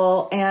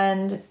helpful.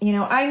 And,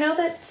 I know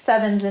that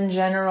 7s in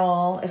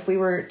general, if we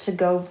were to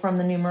go from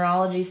the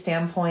numerology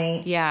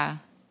standpoint,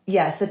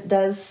 yes, it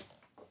does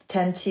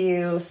tend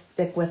to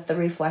stick with the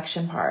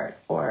reflection part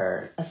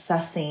or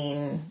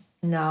assessing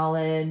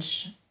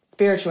knowledge.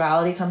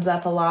 Spirituality comes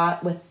up a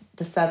lot with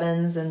the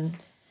 7s and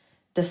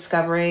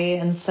discovery.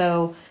 And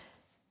so,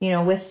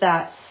 with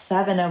that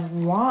 7 of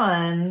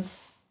Wands,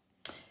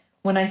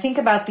 when I think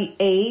about the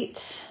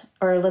 8,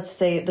 or let's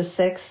say the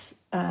 6,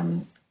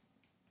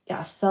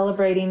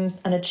 celebrating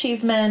an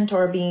achievement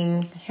or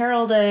being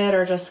heralded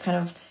or just kind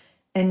of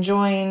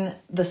enjoying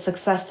the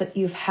success that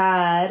you've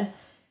had.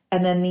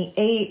 And then the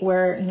 8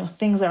 where,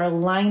 things are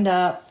lined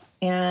up,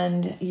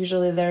 and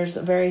usually there's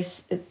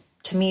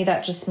to me,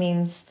 that just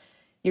means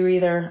you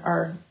either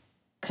are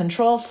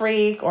control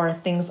freak or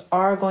things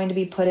are going to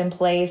be put in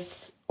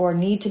place or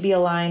need to be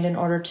aligned in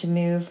order to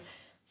move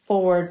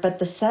forward. But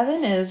the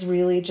 7 is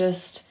really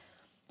just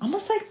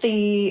almost like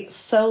the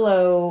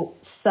solo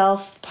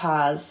self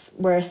pause,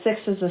 where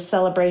 6 is the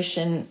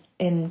celebration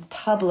in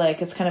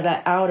public. It's kind of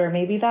that outer.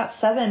 Maybe that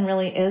 7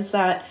 really is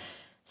that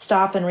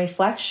stop and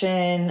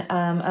reflection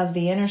of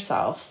the inner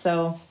self.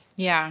 So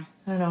yeah,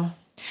 I don't know.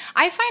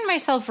 I find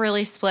myself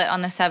really split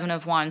on the 7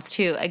 of Wands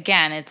too.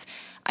 Again,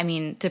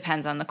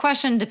 depends on the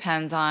question,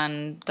 depends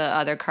on the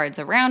other cards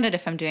around it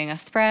if I'm doing a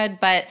spread,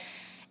 but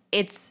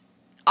it's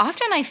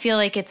often I feel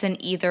like it's an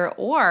either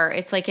or.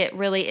 It's like it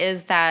really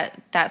is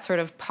that sort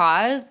of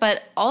pause,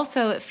 but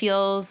also it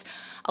feels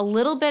a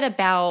little bit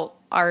about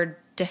our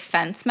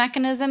defense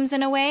mechanisms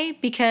in a way,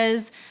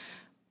 because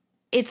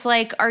it's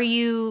like, are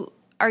you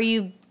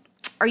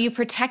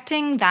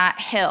protecting that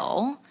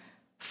hill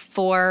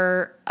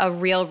for a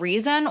real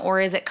reason, or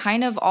is it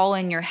kind of all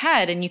in your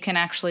head and you can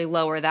actually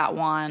lower that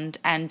wand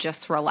and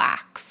just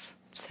relax?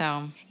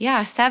 So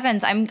yeah,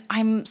 7s.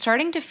 I'm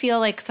starting to feel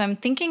like, so I'm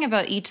thinking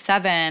about each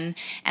 7,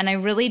 and I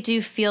really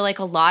do feel like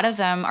a lot of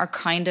them are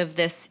kind of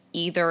this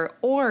either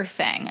or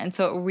thing. And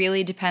so it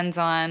really depends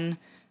on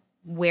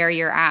where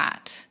you're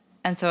at.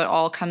 And so it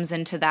all comes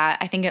into that.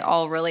 I think it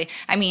all really,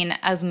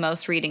 as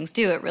most readings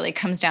do, it really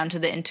comes down to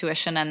the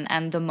intuition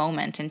and the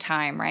moment in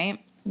time, right?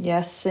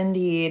 Yes,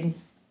 indeed.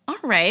 All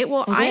right.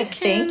 Well,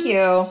 Thank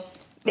you.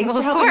 Thanks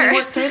for helping me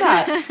work through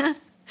that.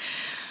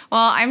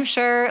 Well, I'm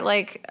sure,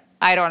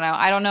 I don't know.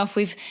 I don't know if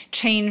we've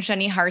changed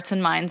any hearts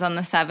and minds on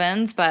the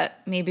 7s, but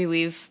maybe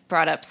we've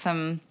brought up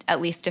some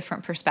at least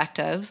different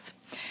perspectives.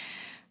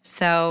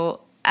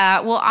 So,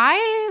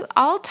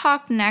 I'll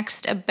talk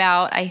next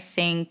about, I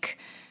think,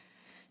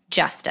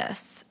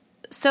 justice.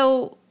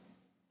 So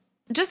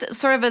just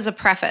sort of as a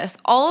preface,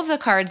 all of the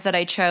cards that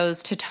I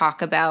chose to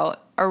talk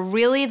about are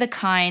really the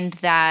kind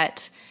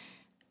that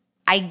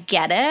I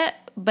get it,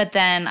 but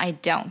then I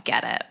don't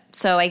get it.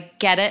 So I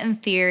get it in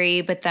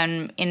theory, but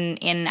then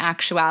in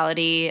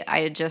actuality,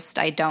 I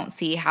don't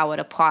see how it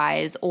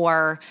applies,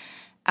 or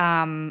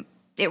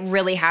it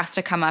really has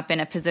to come up in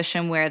a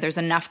position where there's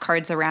enough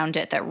cards around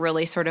it that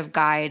really sort of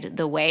guide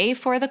the way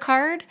for the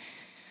card.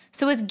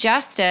 So with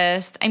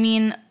Justice, I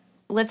mean,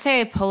 let's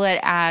say I pull it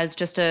as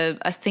just a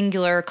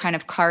singular kind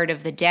of card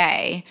of the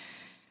day.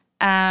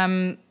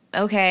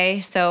 Okay,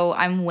 so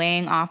I'm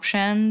weighing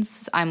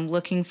options. I'm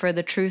looking for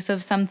the truth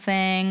of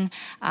something.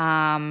 There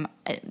are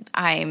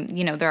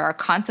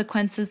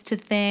consequences to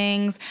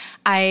things.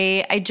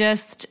 I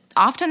just,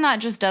 often that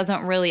just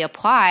doesn't really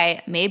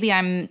apply. Maybe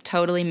I'm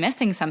totally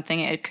missing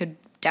something. It could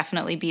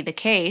definitely be the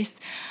case.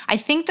 I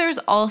think there's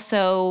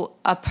also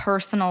a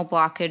personal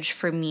blockage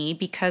for me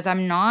because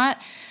I'm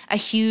not a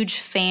huge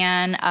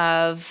fan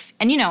of,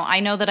 and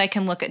I know that I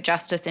can look at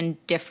justice in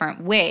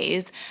different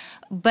ways,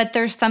 but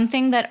there's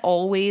something that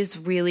always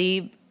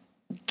really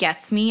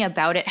gets me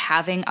about it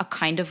having a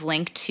kind of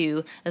link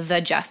to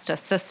the justice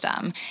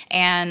system.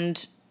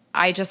 And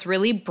I just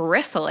really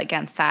bristle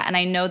against that. And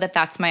I know that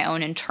that's my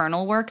own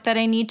internal work that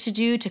I need to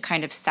do to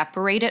kind of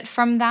separate it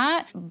from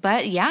that.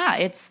 But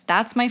yeah,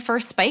 that's my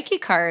first spiky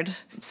card.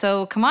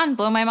 So come on,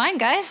 blow my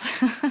mind, guys.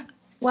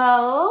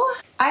 Well,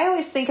 I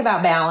always think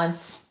about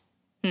balance,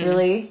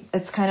 really.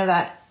 It's kind of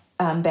that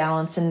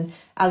balance. And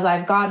as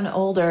I've gotten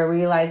older,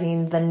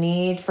 realizing the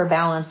need for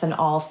balance in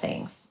all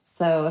things.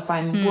 So if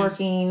I'm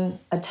working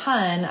a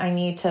ton, I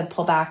need to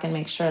pull back and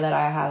make sure that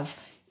I have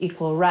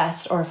equal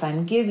rest. Or if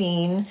I'm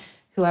giving,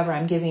 whoever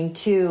I'm giving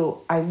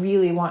to, I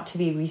really want to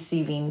be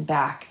receiving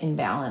back in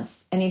balance.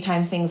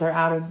 Anytime things are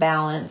out of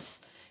balance,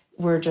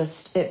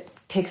 it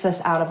takes us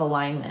out of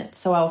alignment.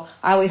 So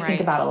I always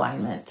think about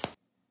alignment.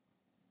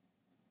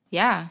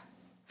 Yeah.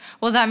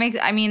 Well, that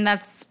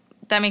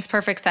makes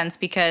perfect sense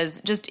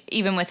because just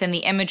even within the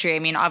imagery, I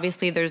mean,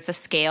 obviously there's the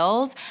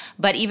scales,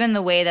 but even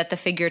the way that the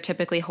figure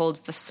typically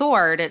holds the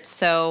sword,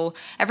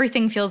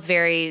 everything feels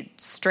very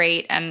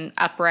straight and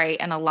upright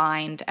and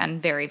aligned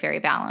and very, very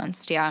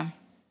balanced. Yeah.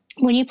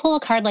 When you pull a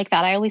card like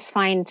that, I always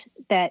find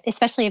that,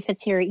 especially if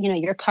it's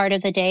your card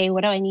of the day,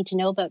 what do I need to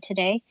know about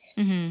today?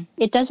 Mm-hmm.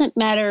 It doesn't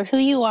matter who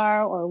you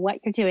are or what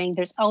you're doing.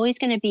 There's always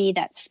going to be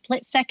that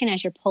split second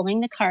as you're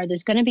pulling the card.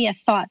 There's going to be a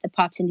thought that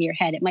pops into your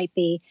head. It might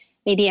be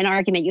maybe an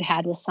argument you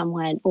had with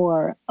someone,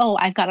 or, oh,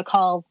 I've got to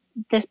call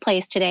this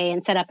place today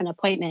and set up an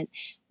appointment.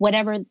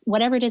 Whatever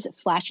it is that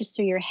flashes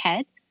through your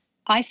head,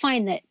 I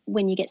find that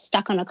when you get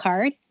stuck on a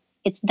card,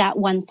 it's that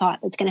one thought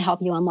that's going to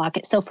help you unlock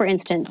it. So for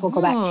instance, we'll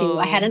go back to,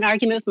 I had an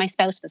argument with my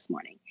spouse this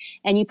morning,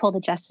 and you pulled a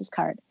justice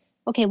card.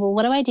 Okay, well,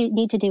 what do I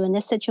need to do in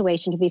this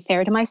situation to be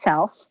fair to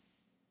myself,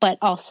 but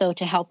also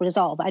to help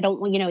resolve? You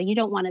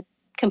don't want to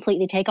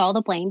completely take all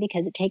the blame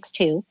because it takes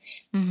two,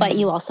 but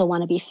you also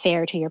want to be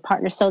fair to your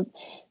partner. So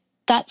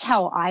that's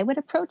how I would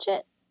approach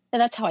it.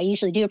 And that's how I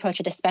usually do approach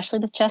it, especially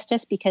with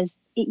justice, because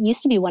it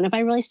used to be one of my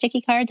really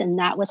sticky cards. And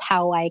that was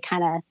how I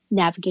kind of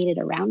navigated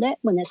around it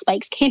when the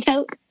spikes came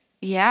out.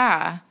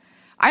 Yeah,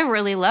 I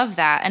really love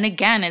that. And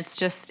again,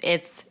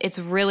 it's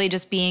really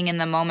just being in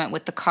the moment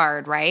with the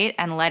card, right?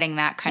 And letting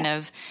that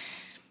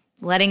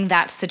letting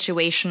that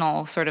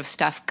situational sort of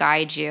stuff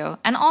guide you.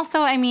 And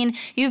also, I mean,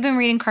 you've been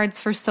reading cards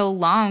for so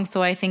long.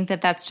 So I think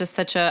that that's just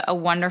such a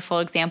wonderful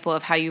example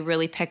of how you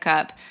really pick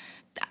up,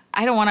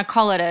 I don't want to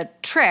call it a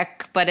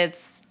trick, but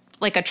it's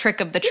like a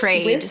trick of the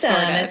trade, wisdom,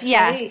 sort of.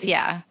 Yes, right.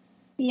 Yeah.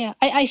 Yeah,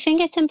 I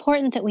think it's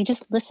important that we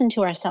just listen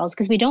to ourselves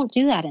because we don't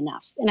do that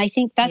enough. And I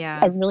think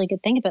that's a really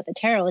good thing about the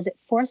tarot is it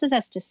forces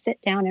us to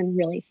sit down and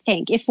really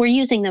think if we're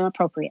using them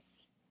appropriately.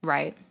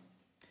 Right.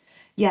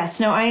 Yes,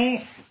 no,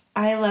 I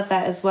love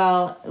that as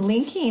well.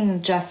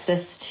 Linking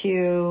justice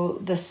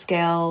to the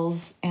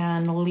scales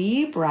and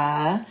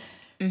Libra,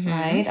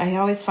 right? I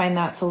always find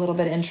that's a little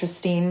bit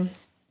interesting.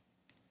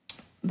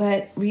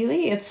 But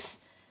really,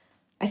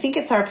 I think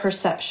it's our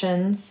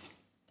perceptions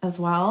as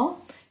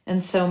well.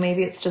 And so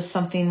maybe it's just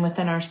something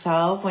within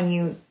ourselves when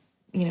you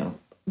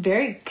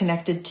very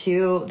connected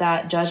to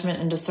that judgment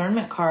and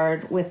discernment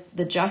card with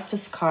the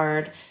justice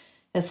card.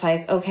 It's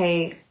like,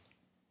 okay,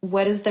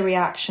 what is the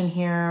reaction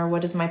here?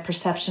 What is my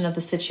perception of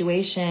the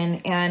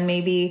situation? And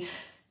maybe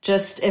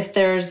just if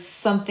there's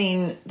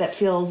something that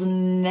feels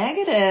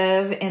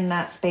negative in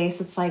that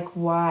space, it's like,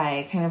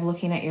 why? Kind of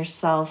looking at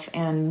yourself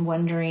and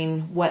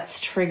wondering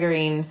what's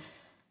triggering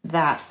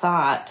that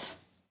thought.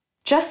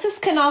 Justice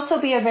can also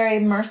be a very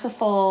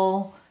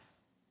merciful,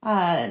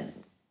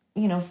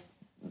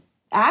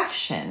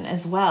 action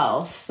as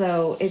well.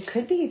 So it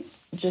could be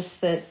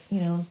just that,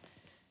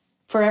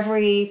 for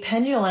every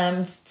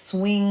pendulum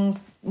swing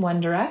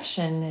one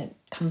direction, it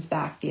comes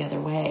back the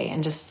other way,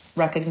 and just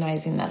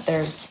recognizing that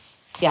there's,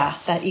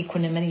 that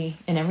equanimity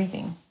in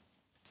everything.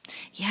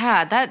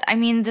 Yeah,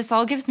 this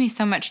all gives me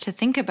so much to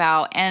think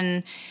about.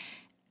 And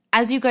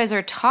as you guys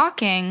are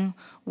talking,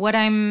 what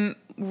I'm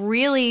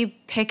really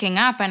picking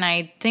up, and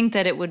I think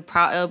that it would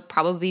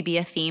probably be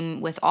a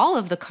theme with all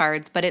of the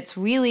cards, but it's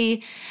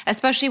really,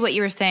 especially what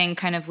you were saying,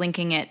 kind of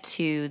linking it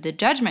to the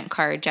judgment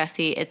card,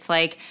 Jessie, it's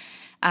like,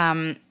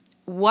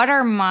 what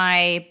are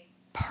my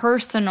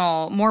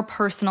more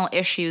personal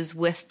issues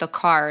with the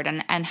card,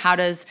 and how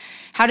does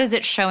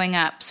it showing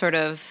up sort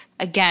of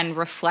again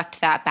reflect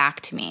that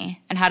back to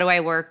me, and how do I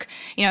work,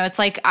 it's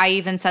like I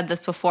even said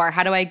this before,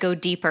 how do I go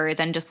deeper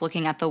than just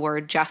looking at the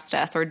word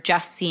justice or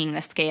just seeing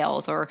the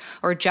scales or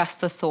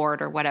just the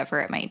sword or whatever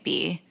it might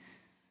be.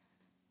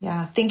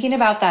 Yeah, thinking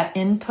about that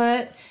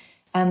input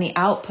and the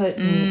output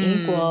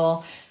being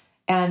equal,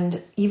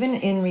 and even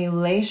in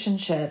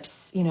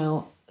relationships,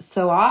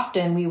 so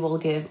often we will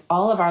give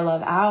all of our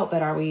love out,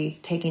 but are we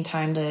taking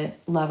time to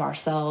love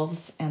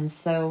ourselves? And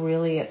so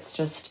really it's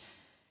just,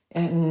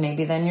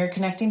 maybe then you're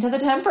connecting to the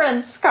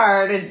temperance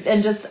card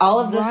and just all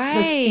of this,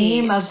 this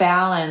theme of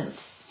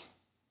balance.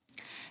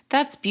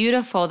 That's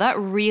beautiful. That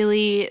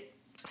really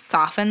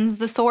softens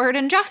the sword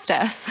and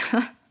justice.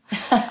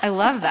 I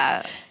love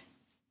that.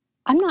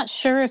 I'm not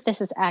sure if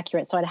this is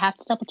accurate, so I'd have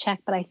to double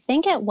check, but I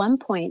think at one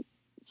point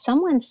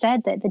someone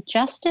said that the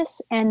justice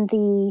and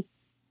the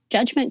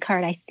judgment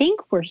card, I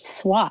think, were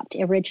swapped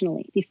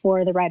originally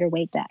before the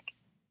Rider-Waite deck.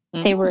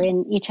 Mm-hmm. They were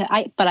in each,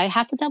 but I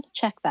have to double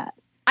check that.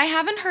 I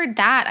haven't heard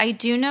that. I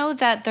do know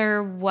that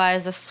there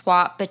was a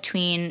swap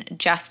between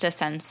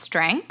justice and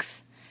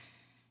strength.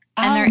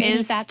 And there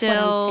is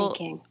still,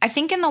 I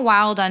think in the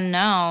Wild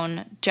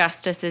Unknown,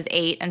 justice is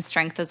 8 and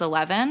strength is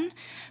 11.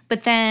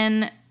 But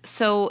then,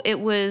 so it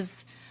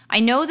was,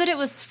 I know that it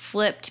was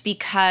flipped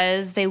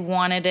because they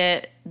wanted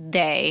it,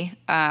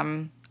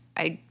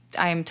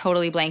 I'm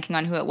totally blanking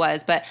on who it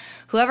was, but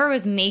whoever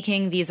was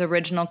making these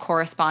original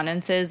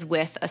correspondences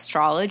with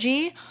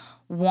astrology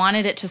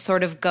wanted it to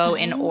sort of go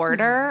in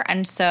order.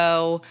 And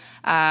so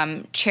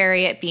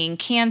Chariot being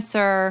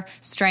Cancer,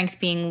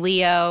 Strength being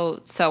Leo,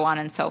 so on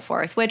and so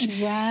forth, which,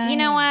 you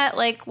know what,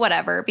 like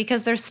whatever,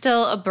 because there's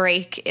still a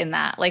break in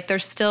that. Like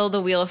there's still the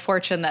Wheel of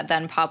Fortune that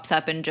then pops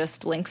up and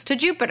just links to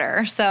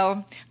Jupiter.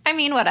 So, I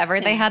mean, whatever,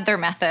 they had their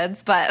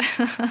methods, but...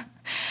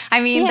 I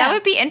mean, that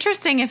would be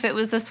interesting if it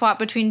was a swap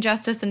between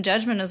justice and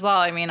judgment as well.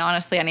 I mean,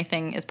 honestly,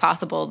 anything is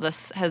possible.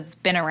 This has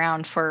been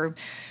around for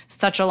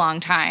such a long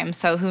time,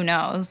 so who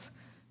knows?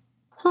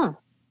 Huh.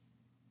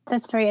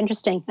 That's very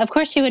interesting. Of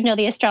course you would know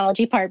the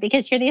astrology part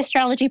because you're the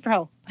astrology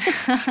pro.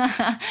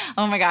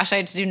 Oh my gosh,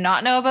 I do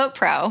not know about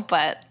pro,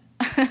 but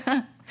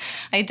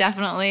I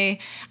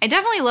definitely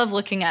love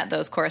looking at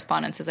those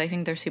correspondences. I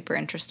think they're super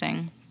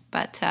interesting.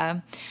 But,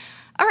 all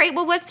right,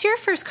 well, what's your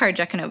first card,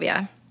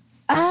 Jekanovia?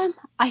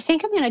 I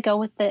think I'm going to go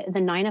with the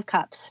 9 of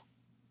Cups.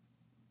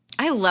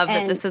 I love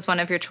that this is one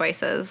of your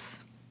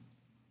choices.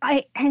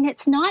 And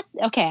it's not,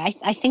 okay,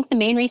 I think the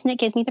main reason it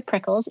gives me the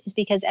prickles is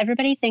because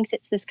everybody thinks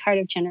it's this card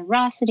of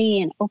generosity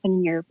and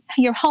opening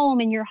your home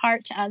and your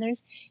heart to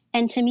others.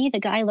 And to me, the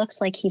guy looks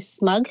like he's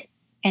smug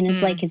and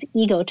is like his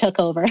ego took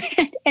over.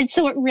 And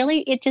so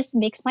it just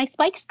makes my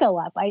spikes go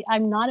up.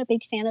 I'm not a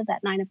big fan of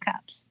that 9 of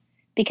Cups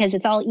because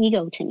it's all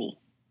ego to me.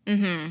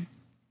 Mm-hmm.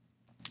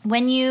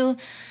 When you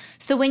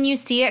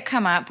see it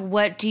come up,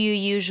 what do you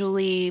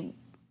usually,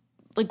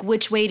 like,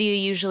 which way do you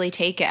usually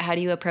take it? How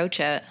do you approach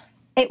it?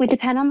 It would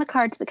depend on the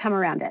cards that come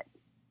around it.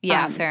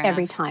 Yeah, fair enough.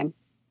 Every time.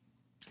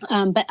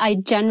 But I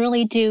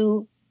generally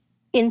do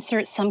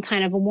insert some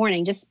kind of a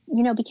warning. Just,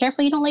 be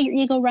careful you don't let your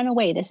ego run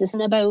away. This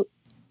isn't about,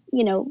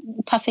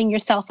 puffing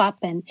yourself up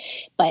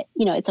but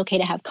it's okay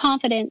to have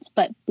confidence,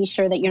 but be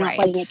sure that you're not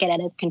letting it get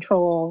out of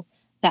control,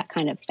 that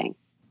kind of thing.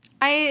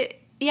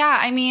 Yeah,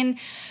 I mean,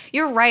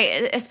 you're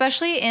right,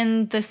 especially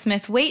in the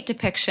Smith-Waite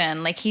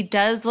depiction. Like, he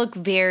does look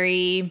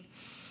very,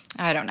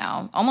 I don't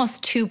know,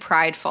 almost too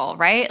prideful,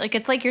 right? Like,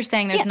 it's like you're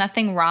saying there's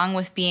nothing wrong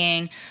with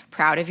being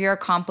proud of your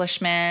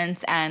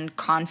accomplishments and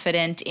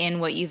confident in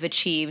what you've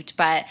achieved,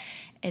 but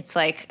it's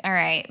like, all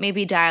right,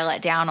 maybe dial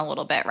it down a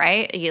little bit,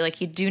 right? You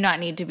do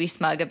not need to be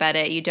smug about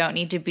it. You don't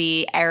need to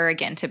be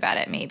arrogant about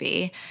it,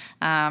 maybe.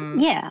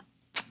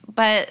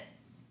 But...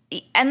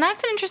 And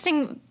that's an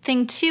interesting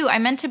thing, too. I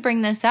meant to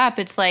bring this up.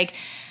 It's like,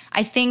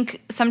 I think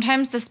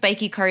sometimes the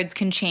spiky cards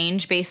can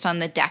change based on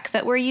the deck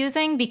that we're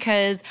using,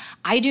 because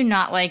I do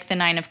not like the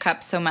 9 of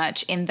Cups so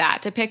much in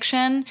that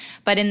depiction.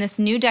 But in this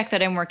new deck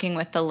that I'm working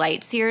with, the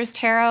Light Seers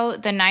Tarot,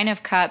 the 9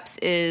 of Cups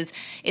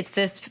it's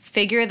this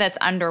figure that's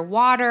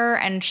underwater,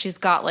 and she's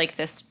got like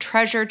this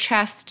treasure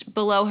chest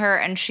below her,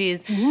 and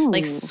she's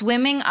like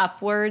swimming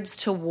upwards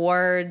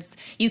towards,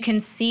 you can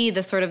see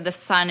the sort of the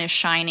sun is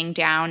shining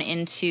down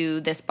into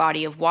this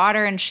body of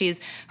water, and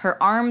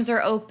her arms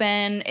are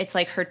open. It's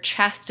like her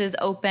chest is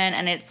open,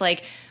 and it's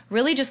like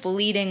really just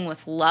leading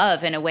with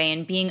love in a way,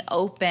 and being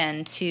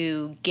open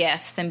to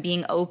gifts and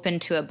being open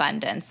to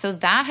abundance. So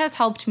that has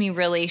helped me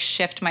really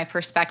shift my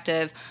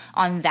perspective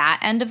on that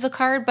end of the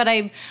card. But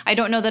I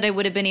don't know that I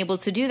would have been able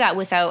to do that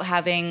without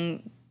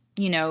having,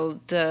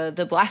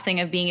 the blessing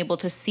of being able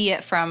to see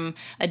it from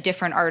a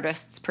different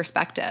artist's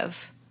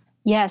perspective.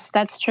 Yes,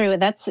 that's true.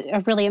 That's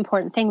a really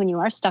important thing when you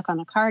are stuck on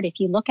a card.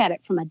 If you look at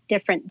it from a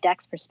different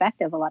deck's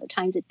perspective, a lot of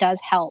times it does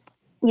help,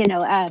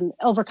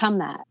 overcome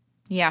that.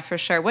 Yeah, for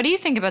sure. What do you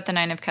think about the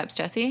 9 of Cups,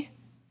 Jessie?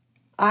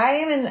 I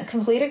am in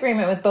complete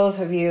agreement with both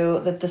of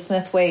you that the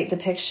Smith-Waite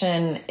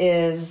depiction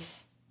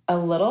is a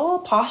little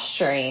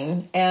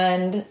posturing.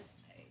 And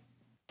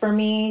for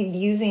me,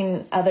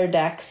 using other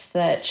decks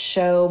that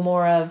show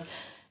more of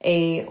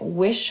a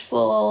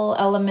wishful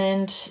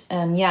element,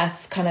 and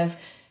yes, kind of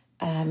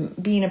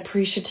being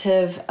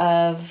appreciative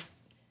of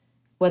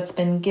what's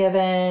been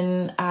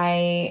given.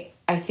 I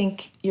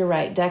think you're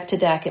right. Deck to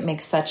deck, it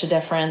makes such a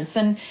difference.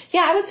 And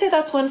yeah, I would say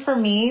that's one for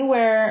me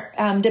where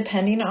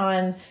depending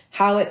on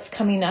how it's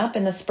coming up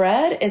in the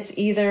spread, it's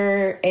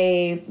either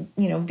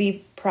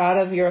be proud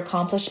of your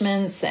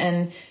accomplishments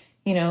and,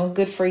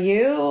 good for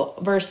you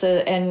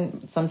versus,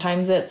 and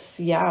sometimes it's,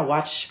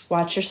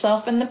 watch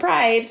yourself and the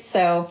pride.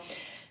 So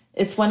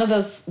it's one of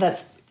those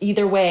that's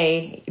either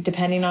way,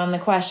 depending on the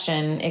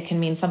question, it can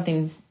mean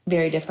something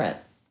very different.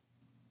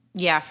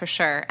 Yeah, for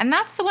sure. And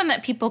that's the one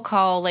that people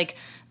call like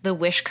the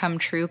wish come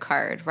true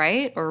card,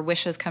 right? Or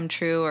wishes come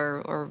true,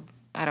 or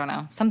I don't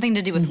know, something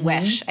to do with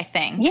wish, I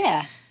think.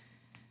 Yeah.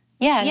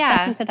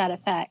 Something to that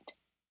effect,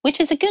 which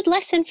is a good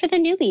lesson for the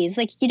newbies.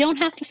 Like, you don't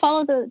have to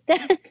follow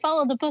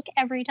the book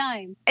every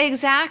time.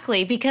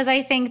 Exactly. Because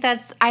I think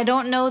I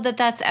don't know that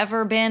that's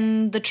ever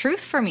been the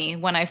truth for me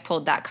when I've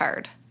pulled that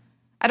card.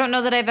 I don't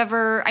know that I've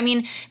ever,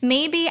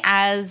 maybe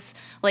as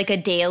like a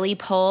daily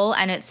pull,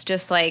 and it's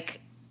just like,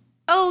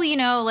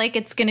 like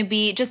it's going to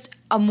be just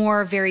a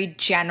more very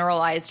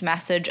generalized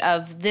message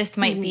of this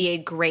might be a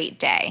great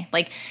day.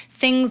 Like,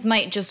 things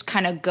might just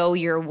kind of go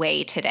your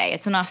way today.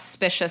 It's an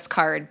auspicious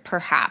card,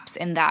 perhaps,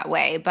 in that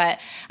way. But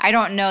I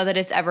don't know that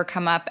it's ever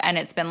come up and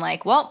it's been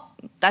like, well,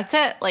 that's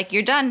it. Like,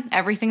 you're done.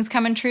 Everything's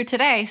coming true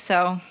today.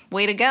 So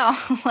way to go.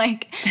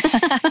 Like,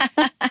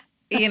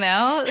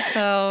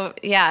 so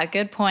yeah,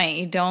 good point.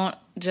 You don't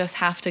just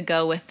have to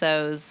go with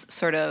those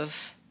sort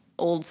of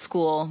old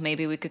school,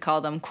 maybe we could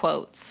call them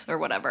quotes or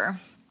whatever.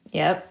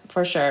 Yep,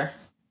 for sure.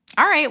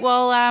 All right.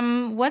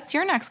 Well, what's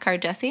your next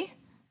card, Jessie?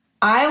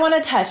 I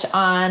want to touch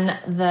on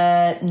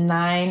the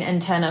 9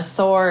 and 10 of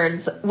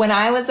Swords. When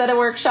I was at a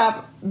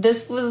workshop,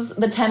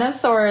 the 10 of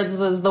Swords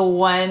was the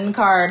one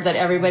card that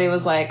everybody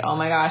was like, oh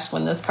my gosh,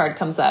 when this card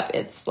comes up,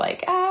 it's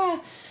like,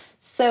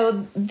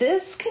 So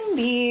this can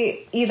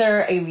be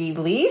either a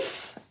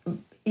relief,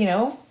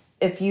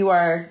 if you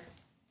are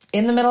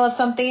in the middle of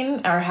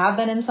something or have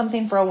been in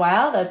something for a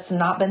while that's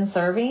not been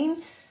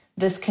serving.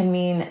 This can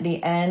mean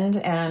the end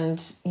and,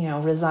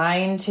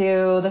 resign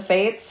to the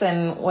fates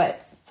and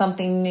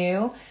something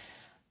new.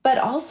 But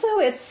also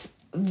it's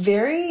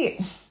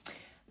very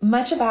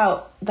much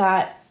about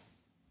that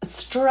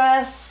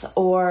stress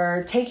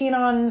or taking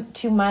on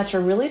too much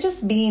or really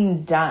just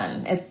being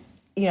done.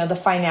 The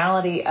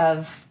finality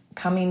of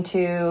coming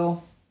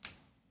to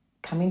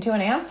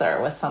an answer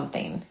with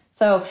something.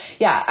 So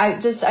yeah,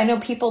 I know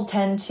people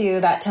tend to,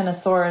 that 10 of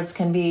Swords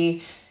can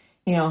be,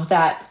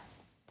 that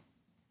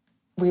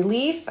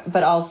relief,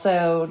 but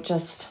also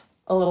just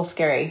a little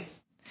scary.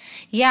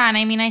 Yeah.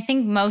 And I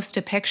think most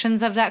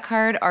depictions of that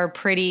card are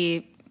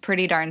pretty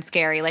darn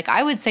scary. Like,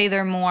 I would say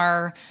they're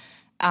more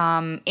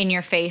in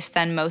your face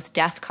than most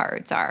death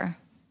cards are.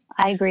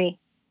 I agree.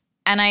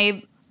 And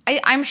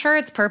I'm sure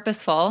it's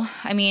purposeful.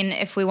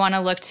 If we want to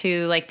look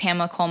to like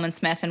Pamela Coleman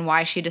Smith and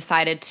why she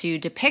decided to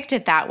depict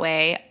it that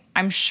way,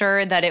 I'm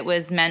sure that it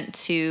was meant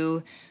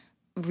to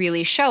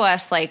really show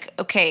us like,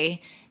 okay,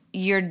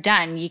 you're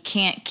done. You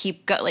can't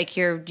keep like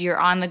you're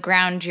on the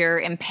ground, you're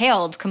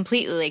impaled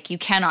completely. Like, you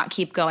cannot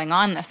keep going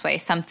on this way.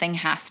 Something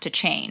has to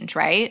change,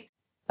 right?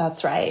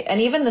 That's right.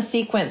 And even the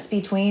sequence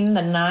between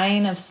the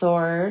 9 of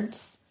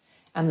Swords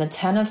and the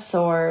 10 of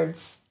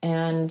Swords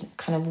and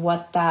kind of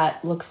what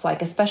that looks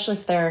like, especially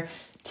if they're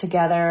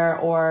together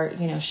or,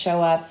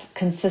 show up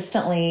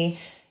consistently,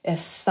 if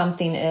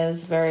something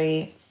is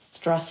very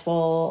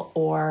stressful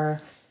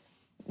or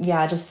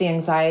just the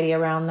anxiety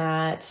around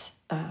that,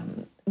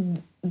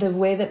 the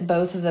way that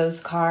both of those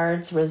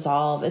cards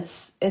resolve,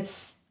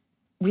 it's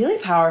really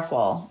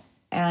powerful.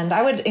 And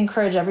I would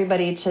encourage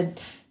everybody to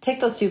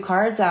take those two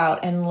cards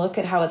out and look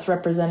at how it's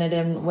represented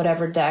in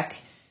whatever deck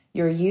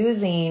you're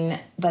using.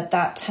 But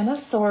that 10 of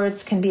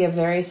Swords can be a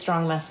very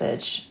strong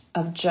message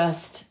of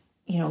just,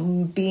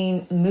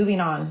 moving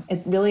on.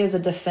 It really is a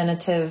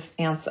definitive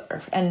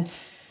answer. And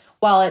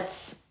while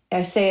it's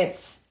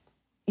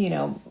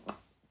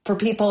for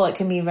people, it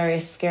can be very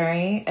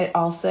scary. It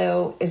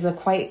also is a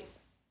quite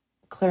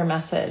clear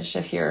message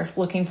if you're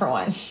looking for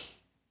one.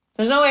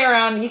 There's no way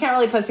around. You can't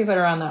really pussyfoot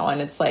around that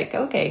one. It's like,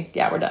 okay,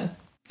 yeah, we're done.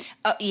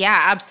 Yeah,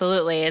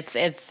 absolutely.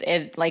 It's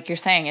like you're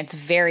saying, it's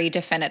very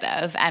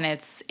definitive, and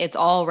it's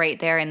all right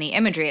there in the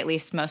imagery, at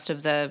least most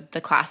of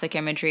the classic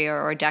imagery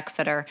or decks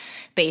that are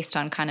based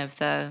on kind of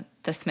the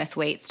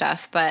Smith-Waite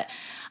stuff. But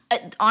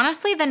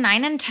honestly, the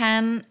 9 and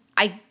 10,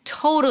 I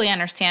totally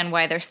understand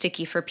why they're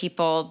sticky for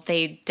people.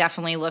 They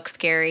definitely look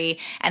scary,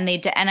 and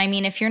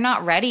if you're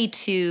not ready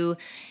to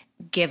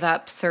give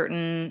up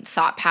certain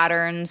thought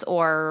patterns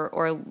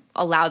or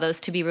allow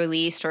those to be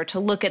released or to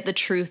look at the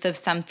truth of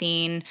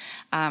something,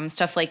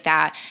 stuff like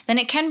that, then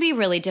it can be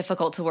really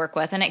difficult to work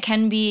with. And it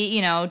can be,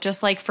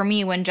 just like for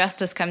me, when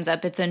justice comes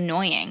up, it's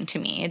annoying to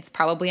me. It's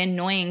probably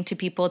annoying to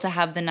people to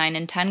have the 9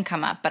 and 10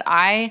 come up. But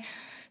I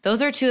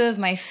Those are two of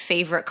my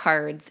favorite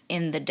cards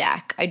in the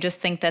deck. I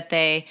just think that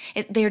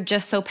they're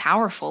just so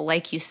powerful,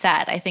 like you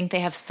said. I think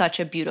they have such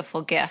a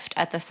beautiful gift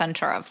at the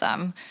center of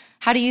them.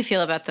 How do you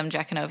feel about them,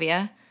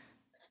 Jackanovia?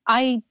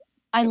 I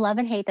love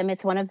and hate them.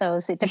 It's one of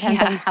those. It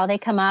depends on how they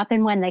come up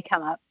and when they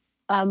come up.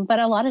 But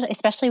a lot of,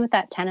 especially with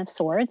that 10 of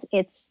Swords,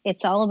 it's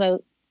all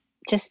about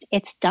just,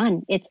 it's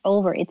done. It's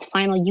over. It's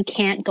final. You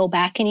can't go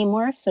back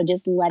anymore. So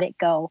just let it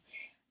go.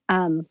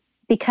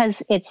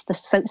 Because it's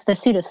the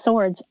suit of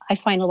swords, I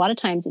find a lot of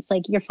times it's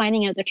like you're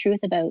finding out the truth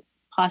about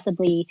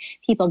possibly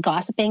people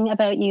gossiping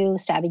about you,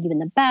 stabbing you in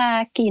the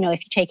back, if you're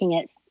taking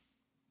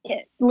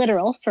it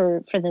literal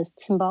for the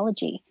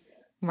symbology.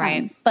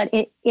 Right. But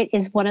it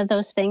is one of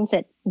those things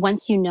that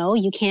once you know,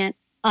 you can't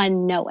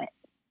unknow it.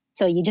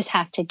 So you just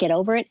have to get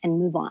over it and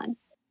move on.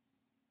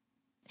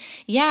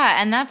 Yeah,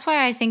 and that's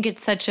why I think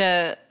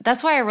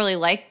that's why I really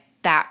like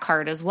that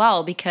card as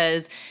well,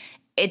 because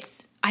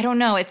I don't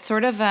know, it's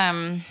sort of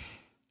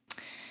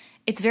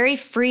it's very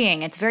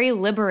freeing. It's very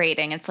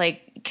liberating. It's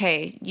like,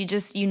 okay,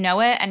 you know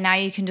it, and now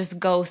you can just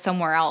go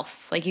somewhere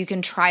else. Like you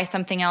can try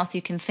something else.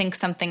 You can think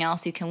something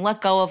else. You can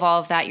let go of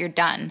all of that. You're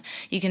done.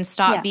 You can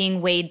stop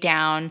being weighed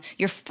down.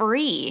 You're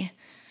free.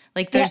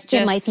 Like there's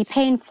it might be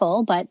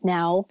painful, but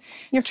now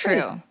you're free.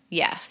 True.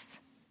 Yes.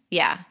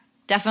 Yeah.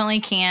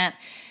 Definitely can't.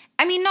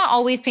 I mean, not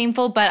always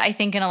painful, but I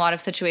think in a lot of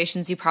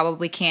situations you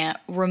probably can't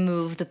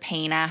remove the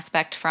pain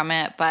aspect from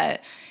it.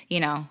 But,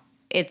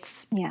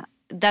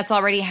 that's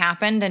already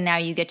happened, and now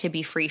you get to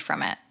be free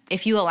from it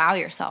if you allow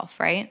yourself,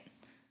 right?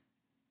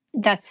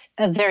 That's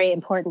a very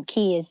important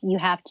key, is you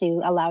have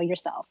to allow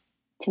yourself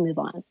to move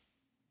on.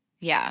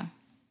 Yeah.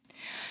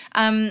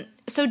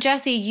 So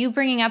Jessie, you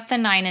bringing up the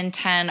 9 and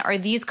 10, are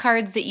these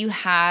cards that you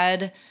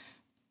had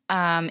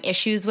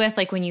issues with,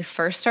 like when you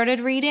first started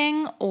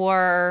reading,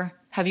 or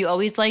have you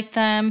always liked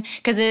them?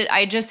 Because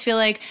I just feel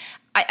like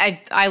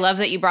I love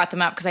that you brought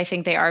them up, because I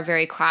think they are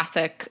very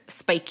classic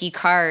spiky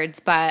cards,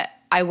 but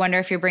I wonder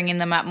if you're bringing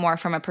them up more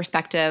from a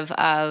perspective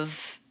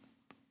of,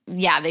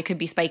 they could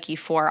be spiky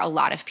for a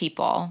lot of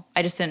people.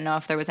 I just didn't know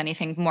if there was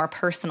anything more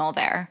personal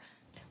there.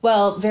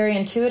 Well, very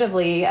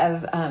intuitively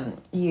of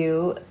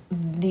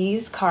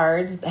these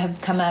cards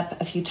have come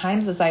up a few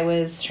times as I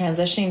was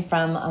transitioning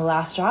from a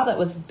last job that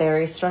was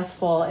very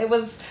stressful. It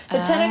was the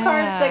 10 of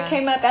cards that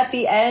came up at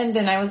the end,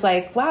 and I was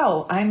like,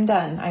 wow, I'm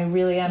done. I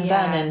really am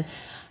done. And,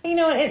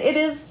 it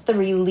is the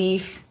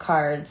relief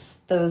cards,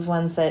 those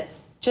ones that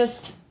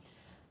just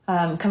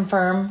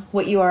confirm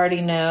what you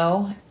already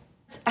know.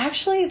 It's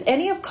actually,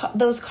 any of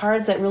those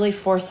cards that really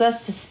force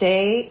us to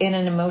stay in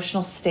an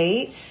emotional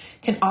state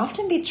can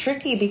often be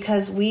tricky,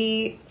 because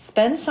we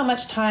spend so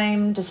much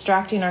time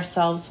distracting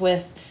ourselves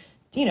with,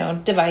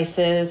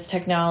 devices,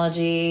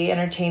 technology,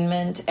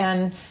 entertainment,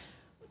 and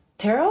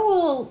tarot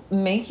will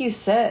make you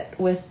sit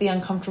with the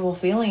uncomfortable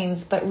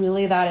feelings, but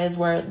really that is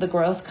where the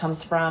growth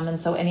comes from. And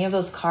so any of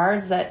those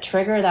cards that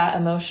trigger that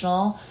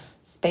emotional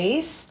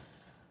space,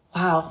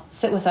 wow,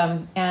 sit with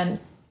them. And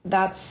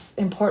that's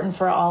important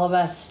for all of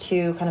us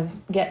to kind of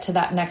get to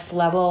that next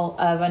level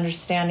of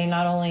understanding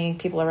not only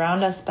people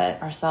around us, but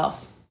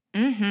ourselves.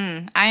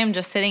 I am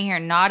just sitting here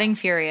nodding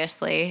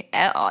furiously.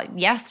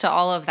 Yes to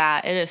all of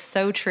that. It is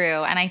so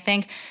true. And I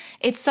think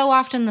it's so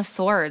often the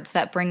swords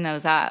that bring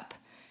those up.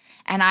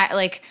 And I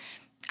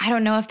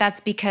don't know if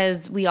that's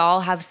because we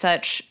all have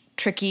such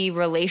tricky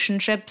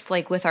relationships,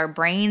 like with our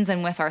brains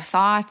and with our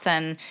thoughts,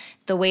 and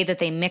the way that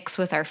they mix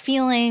with our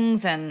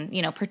feelings, and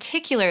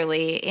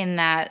particularly in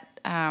that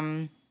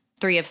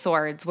 3 of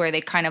Swords, where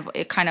it kind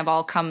of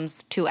all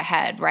comes to a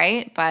head,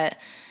 right? But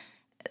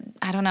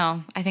I don't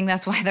know. I think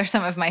that's why they're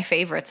some of my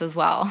favorites as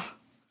well.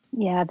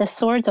 Yeah, the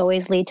swords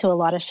always lead to a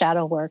lot of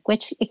shadow work,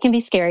 which it can be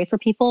scary for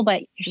people,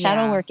 but your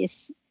shadow work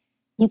is,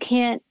 you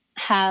can't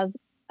have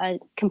a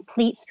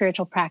complete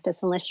spiritual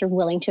practice unless you're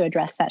willing to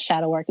address that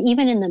shadow work,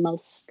 even in the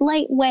most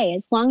slight way.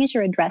 As long as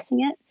you're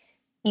addressing it,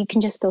 you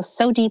can just go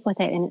so deep with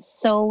it, and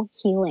it's so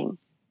healing.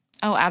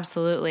 Oh,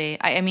 absolutely.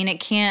 I mean, it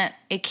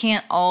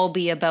can't all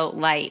be about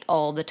light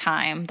all the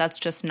time. That's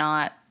just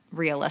not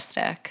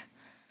realistic.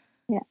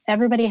 Yeah,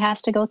 everybody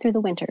has to go through the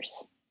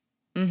winters.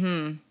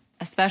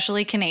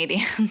 Especially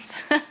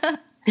Canadians.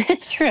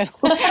 It's true.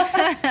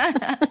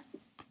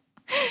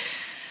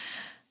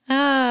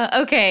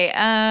 Okay.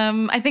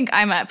 I think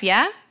I'm up.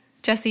 Yeah,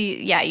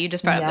 Jessie. Yeah, you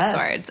just brought up the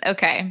swords.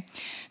 Okay.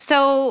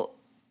 So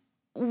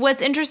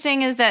what's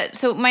interesting is that,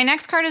 so my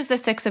next card is the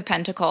 6 of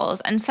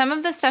Pentacles, and some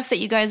of the stuff that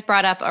you guys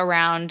brought up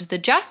around the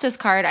Justice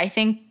card, I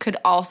think could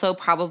also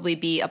probably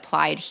be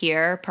applied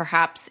here,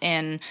 perhaps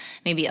in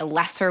maybe a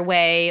lesser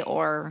way,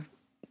 or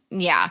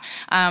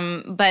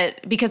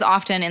but because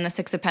often in the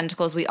 6 of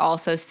Pentacles, we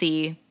also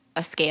see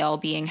a scale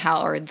being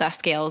held, or the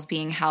scales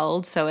being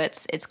held. So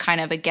it's kind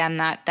of, again,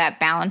 that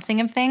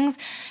balancing of things.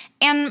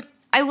 And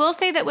I will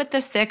say that with the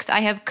 6,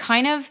 I have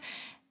kind of,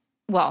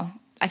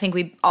 I think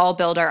we all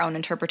build our own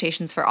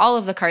interpretations for all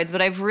of the cards,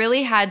 but I've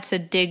really had to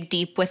dig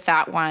deep with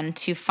that one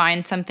to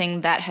find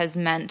something that has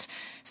meant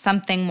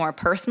something more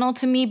personal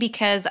to me,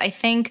 because I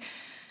think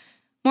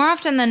More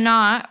often than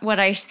not, what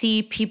I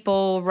see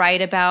people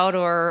write about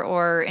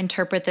or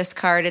interpret this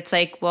card, it's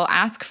like, well,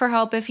 ask for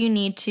help if you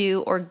need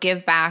to or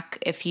give back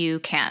if you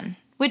can,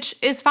 which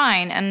is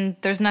fine. And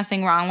there's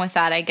nothing wrong with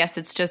that. I guess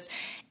it's just,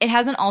 it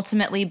hasn't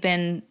ultimately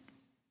been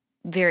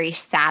very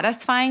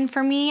satisfying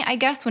for me, I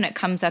guess, when it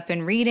comes up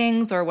in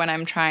readings or when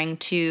I'm trying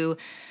to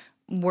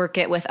work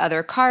it with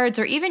other cards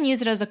or even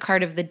use it as a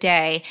card of the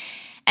day.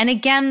 And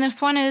again,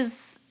 this one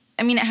is,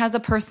 I mean, it has a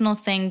personal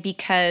thing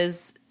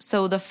because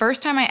so the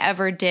first time I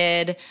ever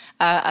did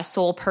a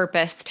soul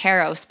purpose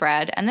tarot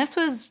spread, and this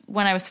was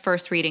when I was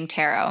first reading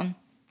tarot,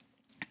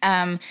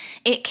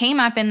 it came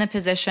up in the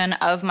position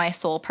of my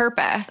soul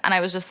purpose. And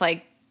I was just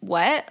like,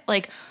 what?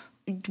 Like,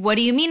 what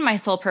do you mean my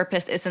soul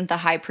purpose isn't the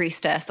high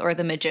priestess or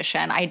the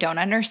magician? I don't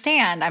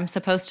understand. I'm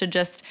supposed to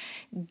just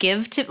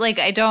give to, like,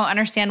 I don't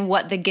understand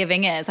what the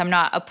giving is. I'm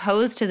not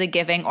opposed to the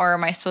giving, or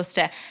am I supposed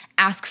to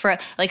ask for,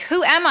 like,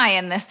 who am I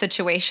in this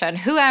situation?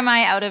 Who am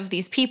I out of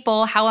these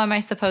people? How am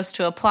I supposed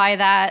to apply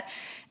that?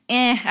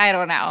 I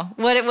don't know.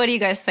 What do you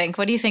guys think?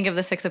 What do you think of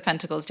the Six of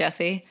Pentacles,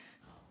 Jessie?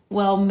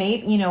 Well,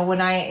 maybe,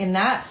 when in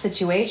that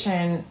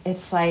situation,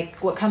 it's like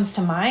what comes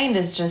to mind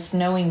is just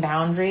knowing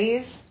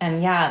boundaries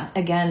and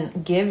again,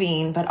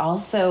 giving, but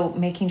also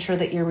making sure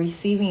that you're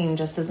receiving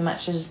just as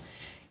much as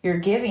you're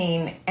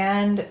giving.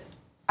 And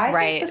I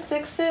think the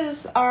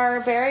sixes are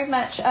very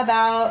much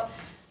about,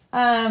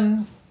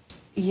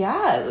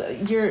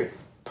 your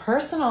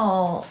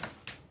personal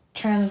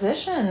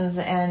transitions.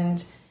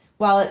 And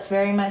while it's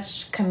very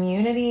much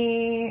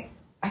community,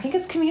 I think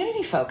it's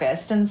community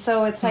focused. And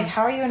so it's like,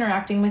 how are you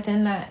interacting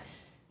within that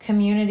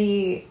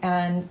community?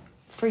 And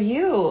for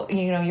you,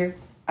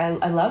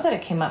 I love that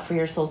it came up for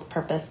your soul's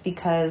purpose,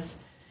 because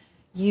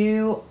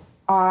you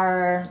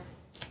are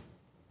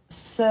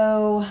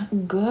so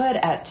good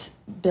at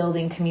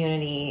building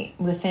community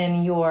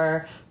within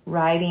your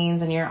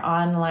writings and your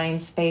online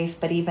space,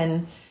 but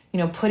even,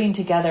 putting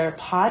together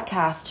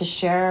podcasts to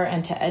share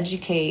and to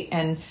educate.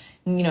 And,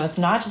 it's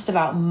not just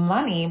about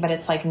money, but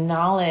it's like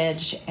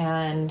knowledge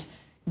and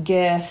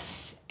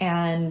gifts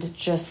and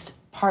just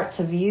parts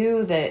of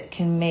you that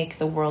can make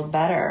the world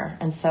better.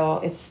 And so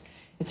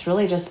it's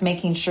really just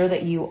making sure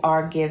that you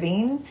are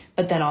giving,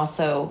 but then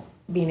also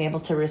being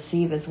able to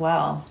receive as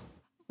well.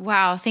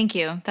 Wow. Thank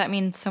you. That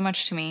means so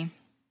much to me.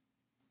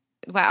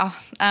 Wow.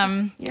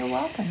 You're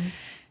welcome.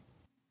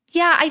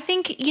 Yeah, I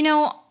think,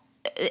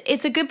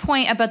 it's a good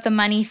point about the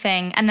money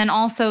thing. And then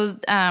also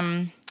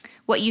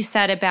what you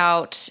said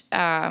about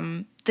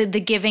the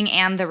giving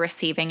and the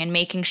receiving and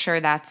making sure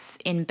that's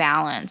in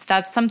balance.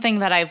 That's something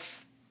that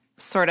I've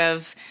sort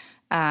of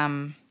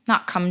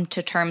not come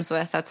to terms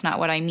with. That's not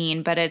what I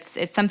mean, but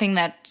it's something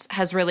that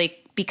has really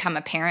become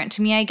apparent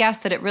to me, I guess,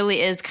 that it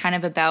really is kind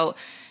of about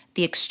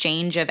the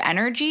exchange of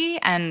energy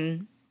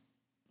and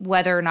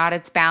whether or not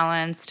it's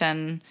balanced.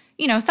 And,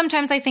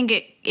 sometimes I think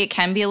it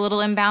can be a little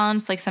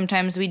imbalanced. Like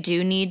sometimes we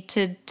do need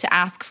to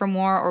ask for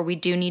more, or we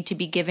do need to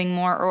be giving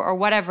more, or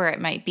whatever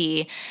it might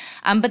be.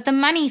 But the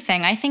money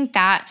thing, I think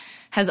that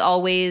has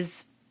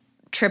always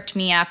tripped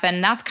me up.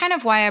 And that's kind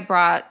of why I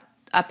brought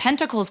a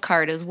Pentacles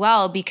card as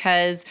well,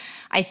 because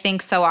I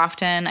think so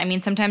often,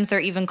 sometimes they're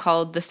even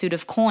called the suit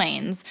of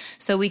coins.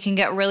 So we can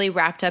get really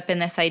wrapped up in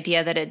this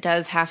idea that it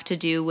does have to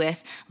do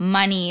with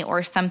money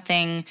or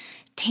something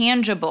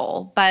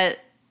tangible. But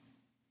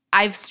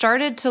I've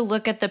started to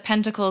look at the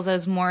Pentacles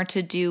as more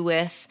to do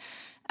with,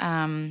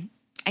 I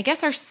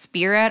guess, our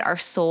spirit, our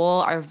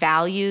soul, our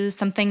values,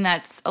 something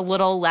that's a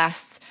little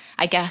less,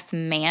 I guess,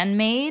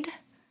 man-made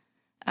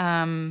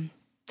than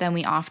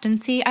we often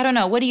see. I don't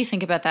know. What do you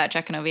think about that,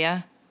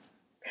 Jekanovia?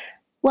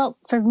 Well,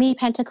 for me,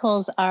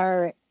 Pentacles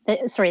are,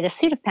 the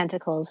suit of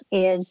Pentacles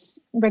is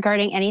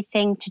regarding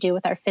anything to do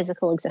with our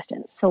physical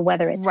existence. So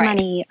whether it's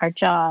money, our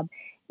job,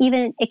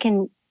 even it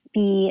can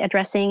be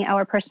addressing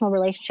our personal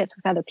relationships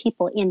with other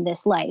people in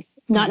this life,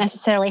 not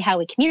necessarily how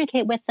we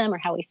communicate with them or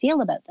how we feel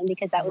about them,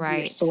 because that would be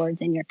your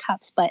swords and your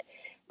cups, but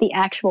the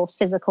actual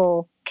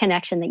physical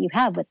connection that you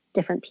have with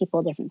different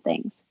people, different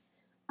things.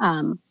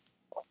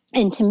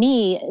 And to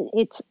me,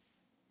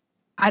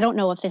 I don't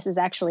know if this is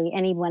actually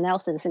anyone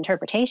else's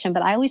interpretation,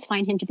 but I always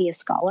find him to be a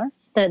scholar,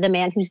 the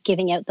man who's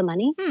giving out the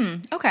money.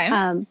 Okay.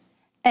 And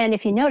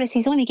if you notice,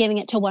 he's only giving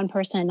it to one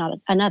person and not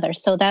another.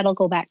 So that'll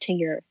go back to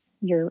your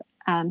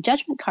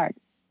judgment card.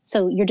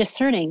 So you're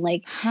discerning,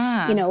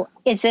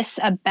 is this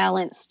a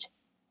balanced,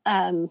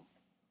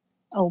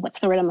 what's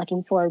the word I'm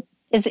looking for?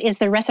 Is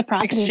there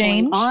reciprocity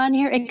going on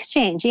here?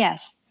 Exchange,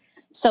 yes.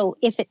 So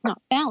if it's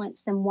not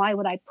balanced, then why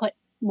would I put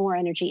more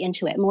energy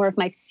into it, more of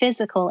my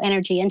physical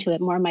energy into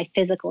it, more of my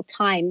physical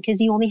time?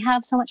 Because you only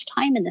have so much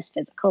time in this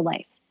physical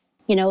life,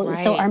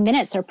 so our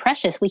minutes are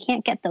precious. We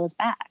can't get those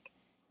back.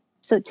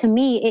 So to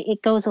me,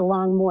 it goes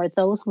along more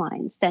those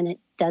lines than it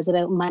does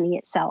about money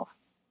itself.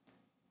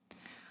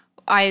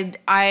 I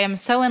am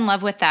so in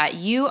love with that.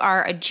 You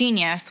are a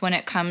genius when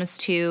it comes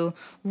to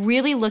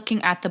really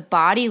looking at the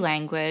body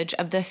language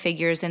of the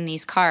figures in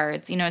these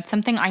cards. It's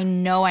something I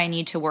know I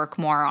need to work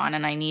more on,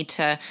 and I need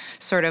to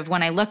sort of,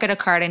 when I look at a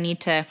card, I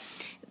need to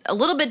a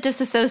little bit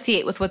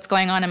disassociate with what's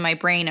going on in my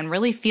brain and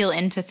really feel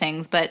into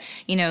things. But,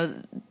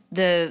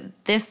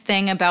 this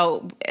thing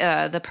about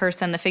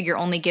the figure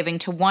only giving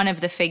to one of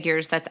the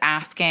figures that's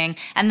asking,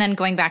 and then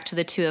going back to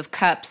the Two of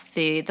Cups,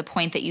 the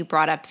point that you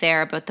brought up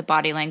there about the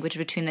body language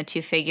between the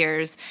two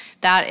figures,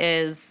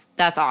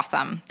 that's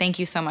awesome. Thank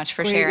you so much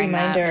for sharing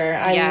reminder.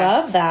 that. I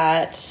love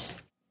that.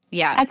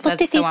 Yeah, I've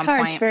looked at these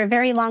cards point. for a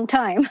very long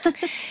time.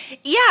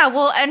 Yeah,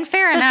 well, and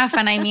fair enough.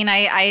 And I mean,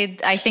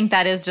 I think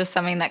that is just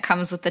something that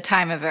comes with the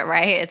time of it,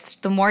 right? It's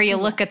the more you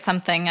look at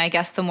something, I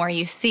guess, the more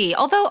you see.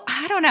 Although,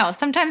 I don't know.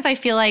 Sometimes I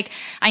feel like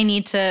I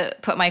need to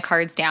put my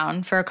cards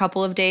down for a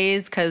couple of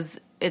days because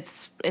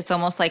it's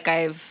almost like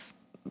I've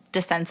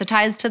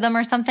desensitized to them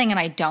or something and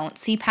I don't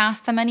see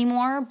past them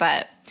anymore.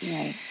 But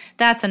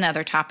that's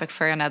another topic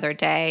for another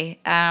day.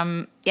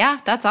 Yeah,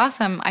 that's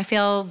awesome. I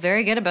feel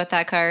very good about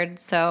that card.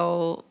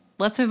 So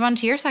let's move on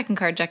to your second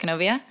card,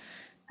 Jekanovia.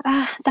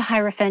 The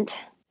Hierophant.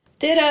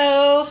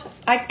 Ditto.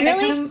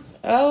 Really?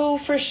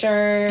 For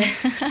sure.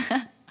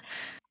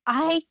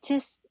 I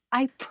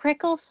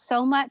prickle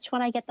so much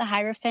when I get the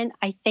Hierophant.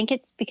 I think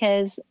it's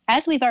because,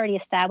 as we've already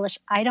established,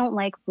 I don't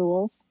like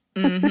rules.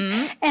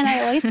 Mm-hmm. And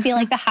I always feel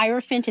like the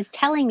Hierophant is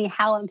telling me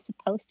how I'm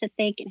supposed to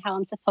think and how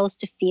I'm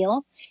supposed to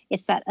feel.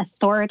 It's that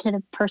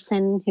authoritative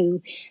person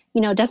who,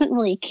 doesn't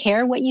really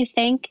care what you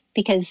think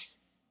because,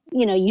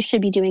 you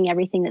should be doing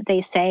everything that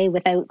they say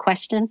without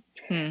question.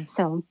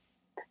 So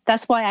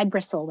that's why I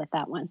bristle with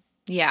that one.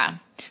 Yeah.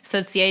 So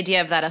it's the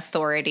idea of that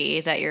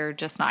authority that you're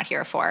just not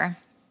here for.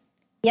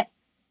 Yep.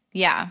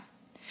 Yeah.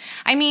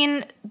 I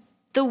mean,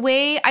 the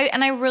way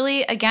I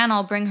really, again,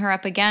 I'll bring her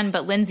up again,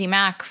 but Lindsay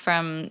Mack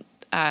from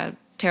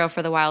Tarot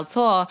for the Wild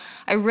Soul,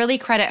 I really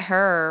credit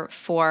her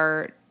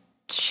for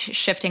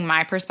shifting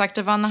my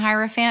perspective on the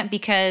Hierophant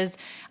because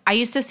I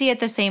used to see it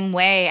the same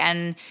way,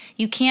 and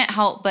you can't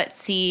help but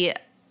see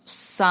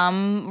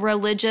some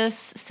religious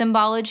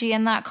symbology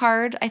in that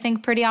card, I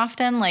think, pretty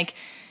often. Like,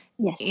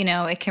 yes.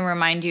 It can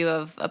remind you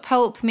of a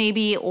pope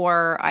maybe,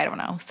 or I don't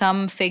know,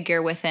 some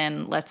figure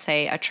within, let's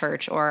say, a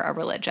church or a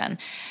religion.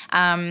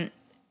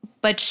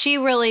 But she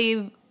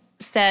really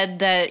said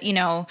that,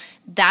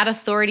 that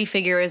authority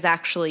figure is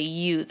actually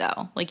you,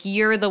 though. Like,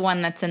 you're the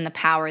one that's in the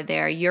power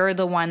there. You're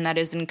the one that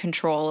is in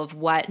control of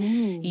what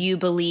you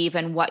believe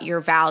and what your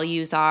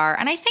values are.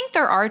 And I think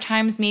there are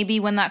times maybe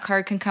when that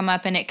card can come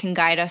up and it can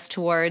guide us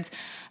towards,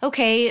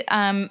 okay,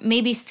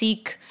 maybe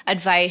seek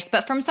advice,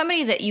 but from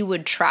somebody that you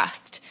would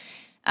trust,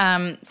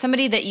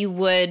 somebody that you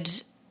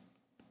would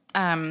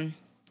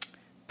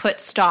put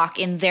stock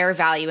in their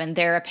value and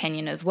their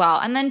opinion as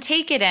well, and then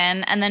take it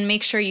in and then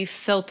make sure you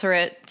filter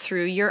it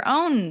through your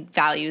own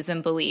values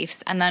and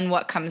beliefs, and then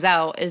what comes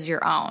out is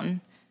your own.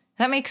 Does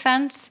that make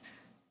sense?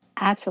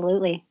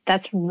 Absolutely.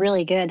 That's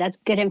really good. That's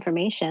good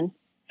information.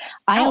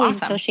 I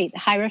always associate the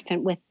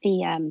Hierophant with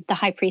the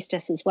High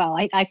Priestess as well.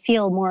 I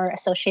feel more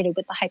associated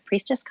with the High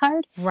Priestess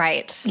card.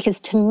 Right. Because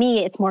to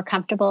me, it's more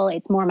comfortable.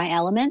 It's more my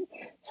element.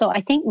 So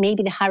I think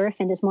maybe the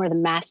Hierophant is more the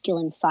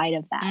masculine side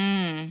of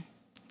that.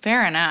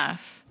 Fair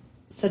enough.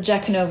 So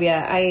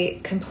Jekanovia, I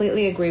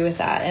completely agree with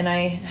that. And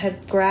I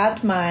had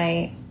grabbed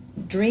my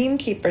Dream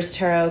Keepers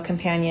Tarot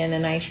Companion,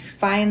 and I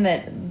find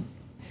that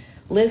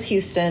Liz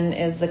Houston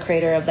is the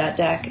creator of that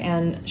deck,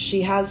 and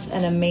she has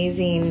an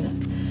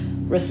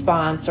amazing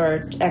response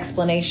or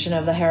explanation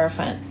of the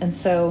Hierophant. And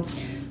so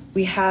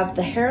we have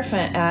the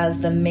Hierophant as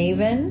the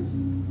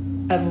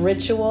maven of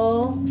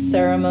ritual,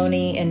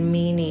 ceremony, and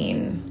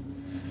meaning.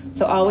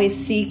 So always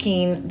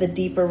seeking the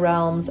deeper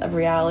realms of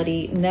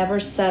reality,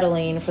 never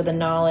settling for the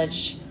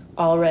knowledge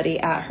already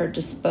at her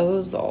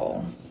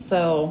disposal.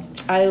 So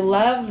I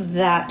love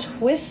that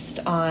twist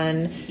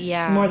on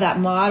more that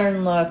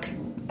modern look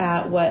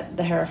at what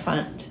the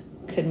Hierophant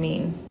could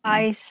mean.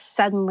 I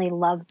suddenly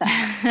love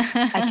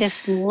that. I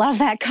just love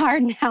that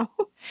card now.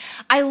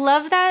 I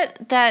love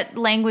that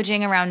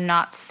languaging around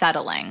not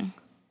settling.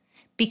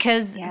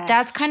 Because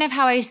that's kind of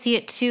how I see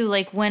it too.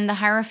 Like when the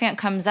Hierophant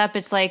comes up,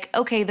 it's like,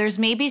 okay, there's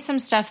maybe some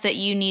stuff that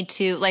you need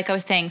to, like I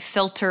was saying,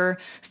 filter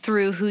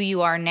through who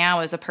you are now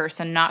as a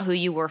person, not who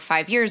you were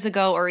 5 years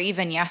ago or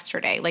even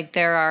yesterday. Like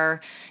there are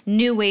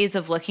new ways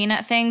of looking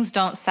at things.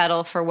 Don't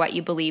settle for what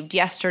you believed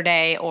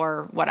yesterday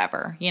or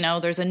whatever.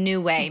 There's a new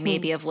way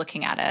maybe of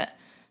looking at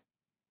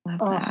it.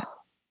 Oh,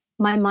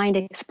 my mind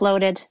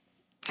exploded.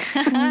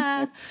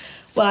 Well,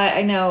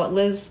 I know,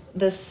 Liz,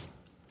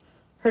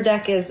 her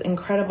deck is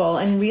incredible.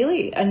 And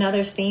really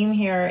another theme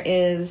here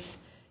is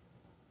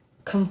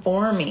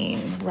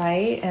conforming,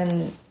 right?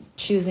 And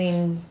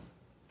choosing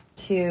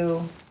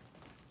to,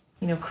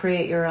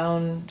 create your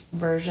own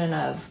version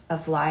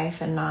of life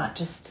and not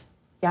just,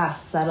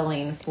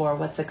 settling for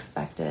what's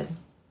expected.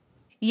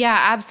 Yeah,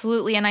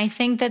 absolutely. And I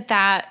think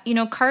that,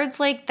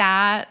 cards like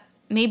that,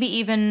 maybe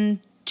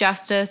even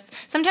Justice.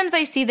 Sometimes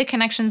I see the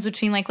connections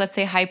between, like, let's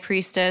say High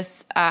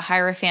Priestess,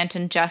 Hierophant,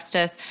 and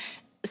Justice,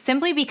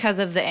 simply because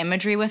of the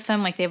imagery with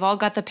them. Like they've all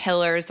got the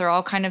pillars, they're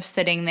all kind of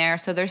sitting there.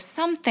 So there's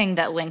something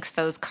that links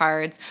those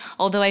cards.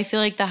 Although I feel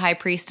like the High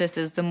Priestess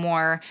is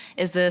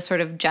the sort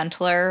of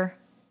gentler,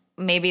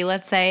 maybe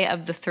let's say,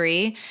 of the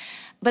three.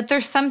 But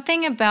there's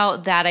something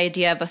about that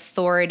idea of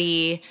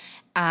authority,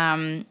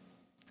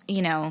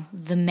 you know,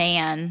 the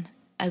man,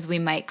 as we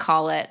might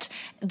call it,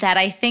 that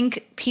I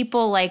think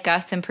people like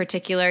us in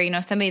particular, you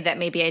know, somebody that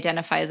maybe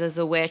identifies as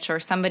a witch or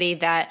somebody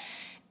that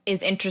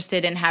is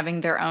interested in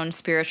having their own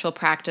spiritual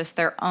practice,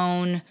 their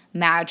own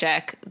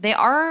magic, they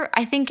are,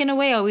 I think, in a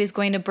way, always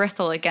going to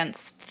bristle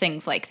against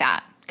things like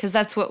that, because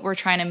that's what we're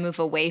trying to move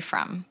away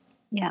from.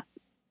 Yeah,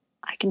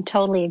 I can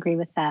totally agree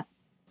with that.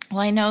 Well,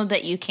 I know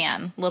that you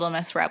can, Little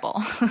Miss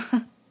Rebel.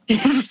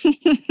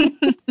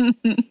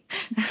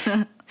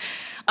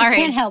 All right.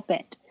 Can't help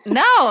it.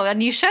 No,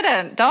 and you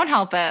shouldn't. Don't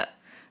help it.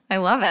 I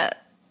love it.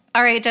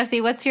 All right,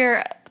 Jessie, what's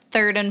your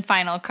third and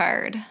final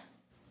card?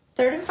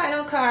 Third and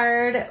final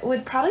card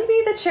would probably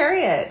be the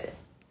Chariot.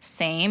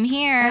 Same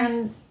here.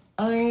 And,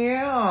 oh,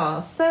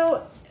 yeah.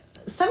 So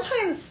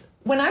sometimes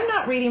when I'm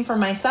not reading for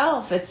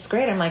myself, it's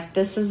great. I'm like,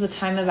 this is a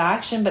time of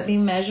action, but be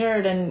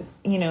measured. And,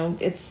 you know,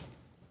 it's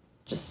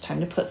just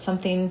time to put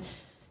something,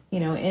 you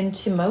know,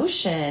 into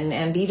motion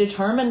and be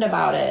determined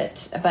about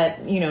it.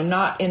 But, you know,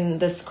 not in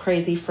this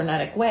crazy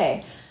frenetic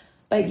way.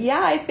 But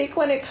yeah, I think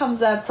when it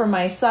comes up for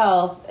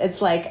myself,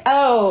 it's like,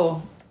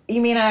 oh,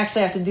 you mean I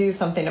actually have to do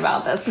something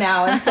about this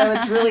now? And so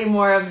it's really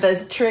more of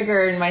the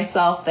trigger in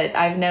myself that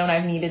I've known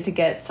I've needed to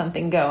get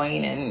something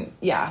going. And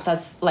yeah,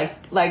 that's like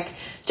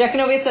Jack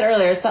and Obi said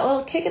earlier, it's that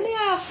little kick in the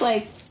ass,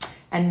 like,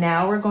 and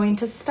now we're going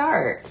to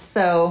start.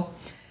 So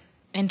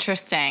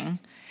interesting.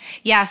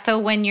 Yeah, so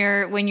when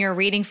you're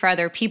reading for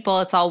other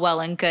people, it's all well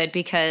and good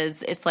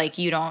because it's like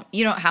you don't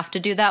have to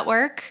do that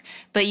work,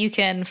 but you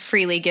can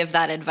freely give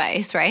that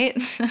advice, right?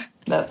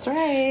 That's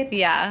right.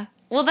 Yeah.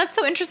 Well, that's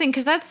so interesting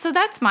because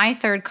that's my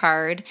third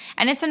card.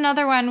 And it's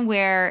another one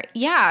where,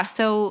 yeah,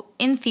 so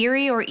in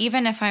theory, or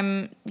even if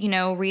I'm, you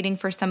know, reading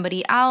for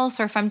somebody else,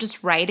 or if I'm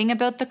just writing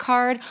about the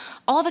card,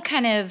 all the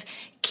kind of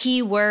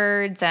key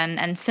words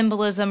and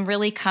symbolism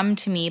really come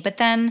to me. But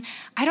then,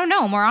 I don't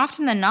know, more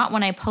often than not,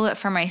 when I pull it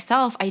for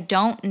myself, I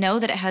don't know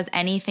that it has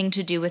anything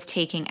to do with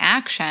taking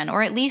action,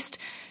 or at least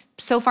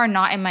so far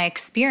not in my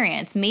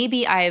experience.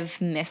 Maybe I've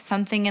missed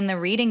something in the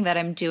reading that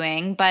I'm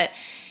doing, but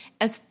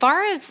as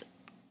far as,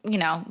 you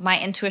know, my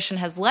intuition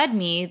has led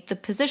me, the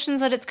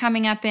positions that it's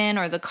coming up in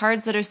or the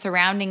cards that are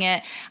surrounding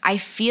it, I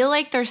feel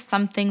like there's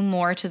something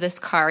more to this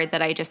card that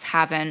I just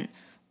haven't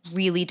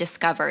really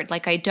discovered.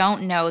 Like, I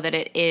don't know that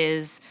it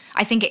is,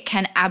 I think it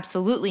can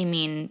absolutely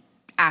mean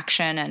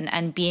action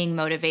and being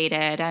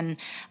motivated. And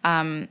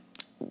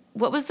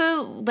what was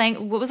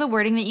the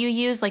wording that you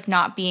used? Like,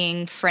 not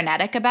being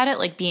frenetic about it,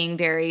 like being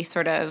very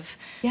sort of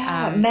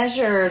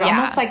measured,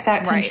 almost like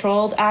that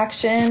controlled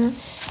action.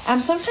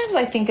 And sometimes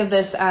I think of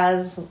this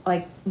as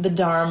like the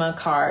Dharma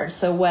card.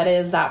 So what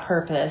is that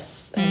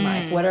purpose in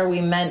life? What are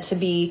we meant to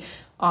be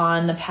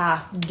on the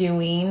path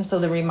doing? So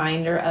the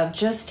reminder of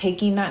just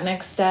taking that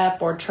next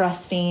step or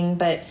trusting,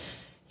 but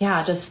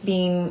yeah, just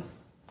being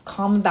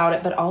calm about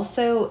it, but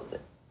also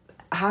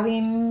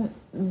having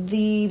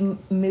the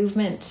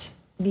movement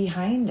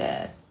behind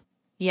it.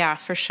 Yeah,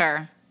 for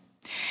sure.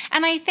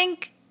 And I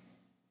think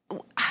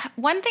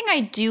one thing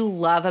I do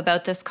love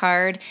about this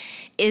card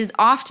is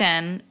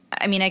often,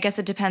 I mean, I guess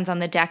it depends on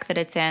the deck that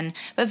it's in,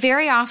 but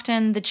very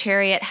often the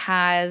Chariot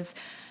has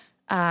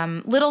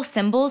little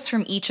symbols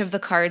from each of the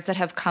cards that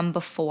have come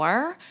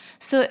before.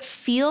 So it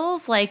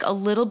feels like a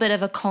little bit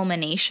of a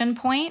culmination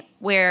point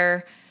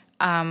where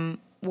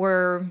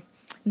we're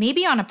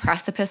maybe on a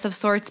precipice of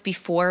sorts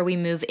before we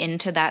move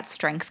into that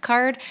strength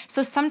card.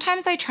 So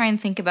sometimes I try and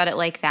think about it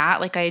like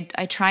that. Like I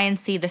try and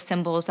see the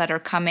symbols that are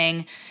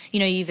coming. You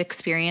know, you've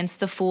experienced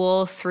the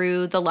Fool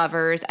through the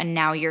Lovers, and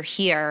now you're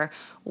here.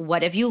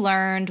 What have you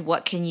learned?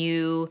 What can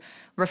you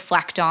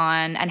reflect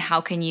on? And how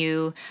can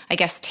you, I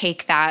guess,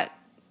 take that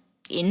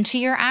into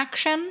your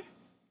action?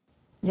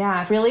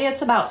 Yeah, really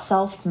it's about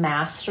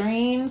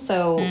self-mastering.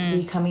 So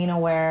becoming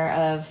aware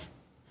of,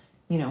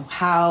 you know,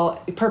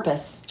 how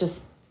purpose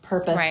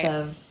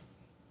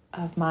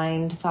of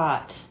mind,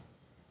 thought,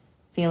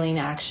 feeling,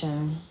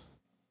 action.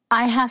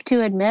 I have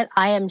to admit,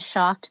 I am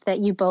shocked that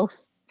you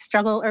both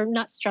struggle, or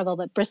not struggle,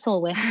 but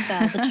bristle with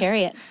the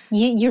Chariot.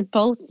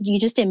 You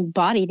just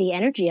embody the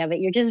energy of it.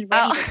 You're just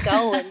ready to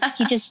go, and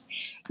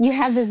you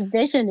have this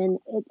vision, and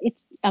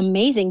it's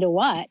amazing to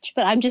watch.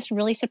 But I'm just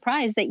really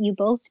surprised that you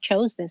both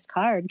chose this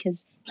card,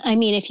 because I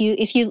mean, if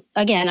you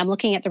again, I'm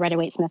looking at the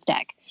Rider-Waite-Smith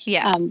deck.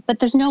 Yeah. But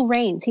there's no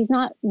reins. He's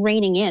not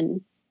reining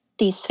in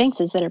these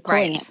sphinxes that are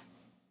pulling it.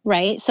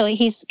 Right. So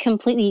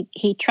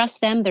he trusts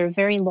them. They're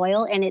very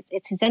loyal, and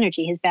it's his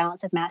energy, his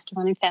balance of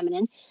masculine and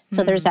feminine.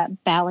 So there's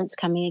that balance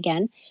coming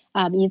again.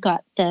 You've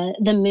got the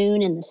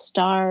moon and the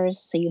stars.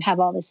 So you have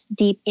all this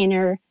deep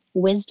inner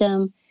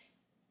wisdom,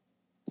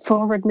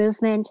 forward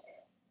movement,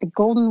 the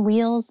golden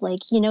wheels,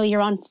 like, you know,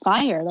 you're on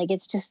fire. Like,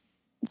 it's just,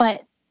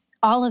 but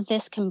all of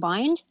this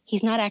combined,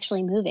 he's not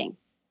actually moving.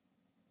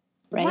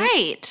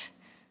 Right.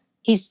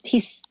 He's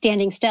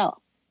standing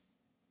still.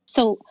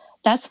 So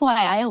that's why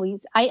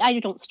I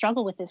don't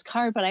struggle with this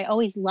card, but I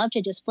always love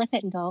to just flip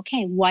it and go,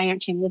 okay, why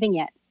aren't you moving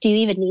yet? Do you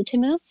even need to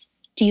move?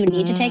 Do you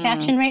need to take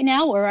action right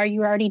now? Or are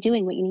you already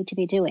doing what you need to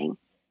be doing?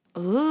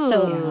 Ooh.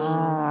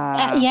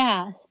 So,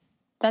 yeah,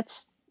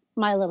 that's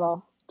my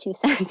little 2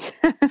 cents.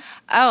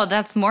 Oh,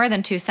 that's more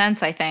than 2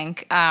 cents, I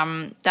think.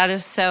 That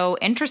is so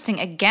interesting.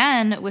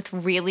 Again, with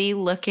really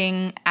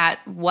looking at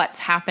what's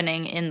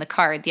happening in the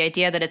card, the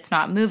idea that it's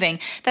not moving.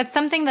 That's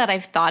something that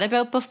I've thought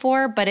about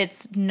before, but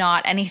it's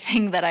not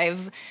anything that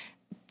I've,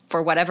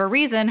 for whatever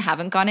reason,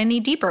 haven't gone any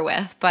deeper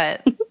with.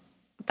 But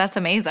that's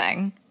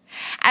amazing.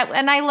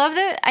 And I love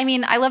that. I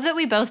mean, I love that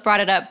we both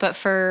brought it up, but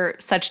for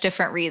such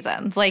different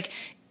reasons. Like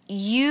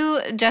you,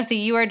 Jesse,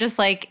 you are just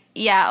like,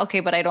 yeah, okay,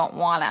 but I don't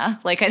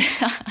wanna. Like,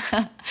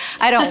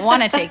 I don't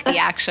want to take the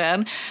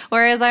action.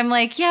 Whereas I'm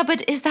like, yeah,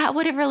 but is that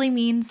what it really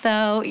means,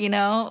 though? You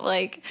know,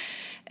 like,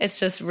 it's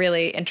just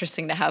really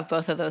interesting to have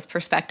both of those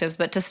perspectives,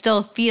 but to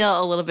still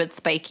feel a little bit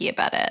spiky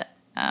about it.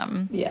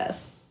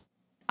 Yes.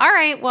 All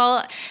right.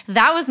 Well,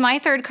 that was my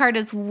third card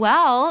as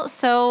well.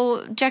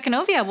 So,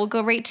 Jekanovia, we'll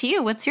go right to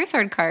you. What's your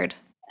third card?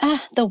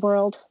 The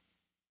World.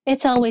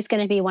 It's always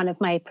going to be one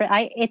of my.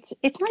 It's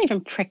not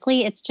even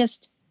prickly. It's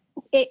just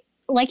it.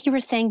 Like you were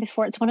saying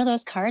before, it's one of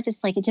those cards.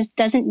 It's like it just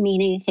doesn't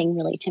mean anything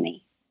really to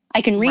me.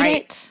 I can read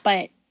it,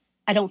 but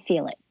I don't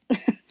feel it.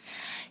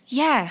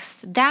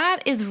 Yes,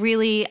 that is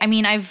really. I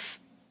mean, I've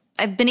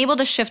been able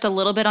to shift a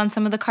little bit on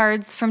some of the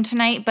cards from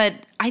tonight, but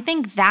I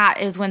think that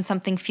is when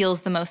something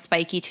feels the most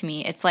spiky to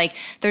me. It's like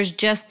there's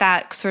just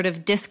that sort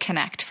of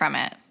disconnect from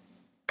it.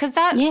 Because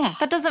that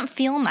doesn't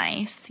feel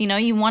nice. You know,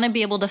 you want to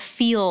be able to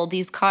feel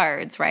these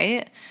cards,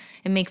 right?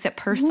 It makes it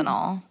personal.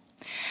 Mm-hmm.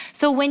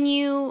 So when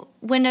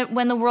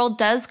the World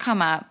does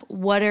come up,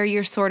 what are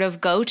your sort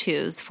of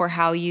go-tos for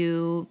how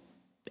you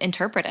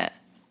interpret it?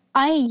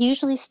 I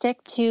usually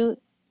stick to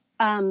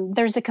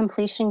there's a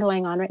completion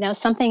going on right now.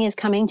 Something is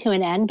coming to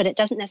an end, but it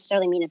doesn't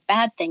necessarily mean a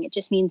bad thing. It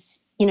just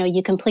means, you know,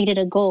 you completed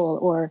a goal,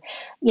 or,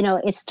 you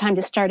know, it's time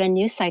to start a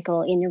new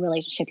cycle in your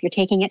relationship. You're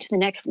taking it to the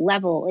next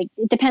level. Like,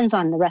 it depends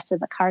on the rest of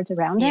the cards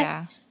around it.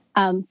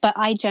 But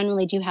I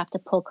generally do have to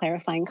pull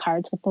clarifying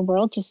cards with the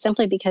World, just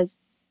simply because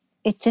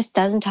it just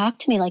doesn't talk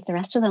to me like the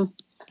rest of them.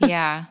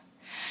 Yeah.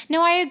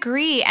 No, I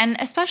agree. And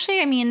especially,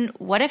 I mean,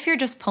 what if you're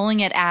just pulling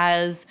it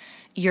as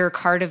your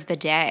card of the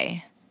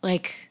day?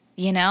 Like,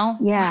 you know?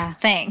 Yeah.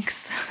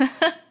 Thanks.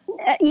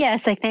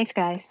 Yes, like, thanks,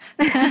 guys.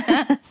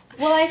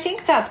 Well, I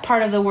think that's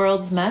part of the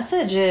World's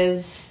message,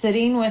 is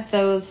sitting with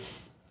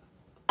those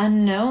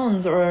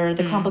unknowns or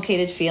the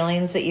complicated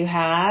feelings that you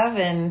have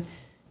and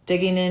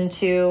digging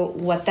into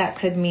what that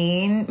could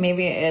mean.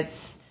 Maybe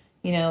it's,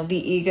 you know, the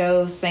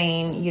ego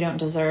saying you don't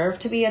deserve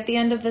to be at the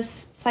end of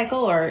this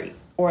cycle,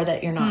 or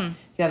that you're not,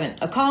 you haven't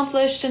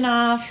accomplished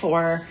enough,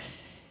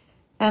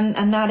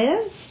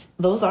 and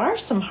those are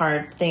some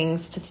hard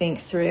things to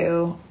think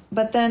through.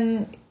 But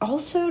then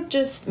also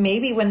just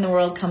maybe when the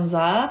World comes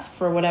up,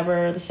 for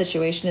whatever the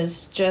situation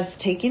is, just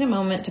taking a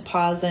moment to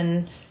pause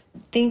and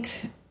think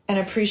and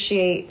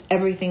appreciate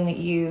everything that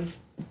you've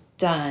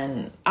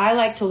done. I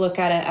like to look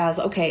at it as,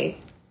 okay,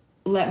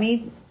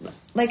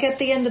 like at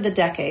the end of the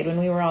decade when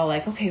we were all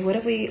like, okay,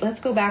 let's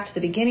go back to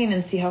the beginning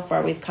and see how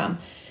far we've come.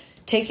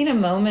 Taking a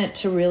moment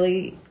to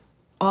really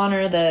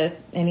honor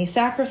any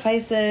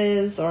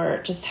sacrifices,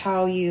 or just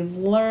how you've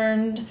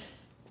learned,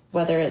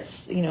 whether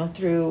it's, you know,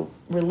 through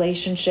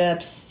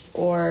relationships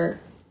or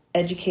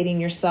educating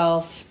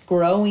yourself,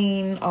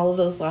 growing, all of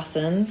those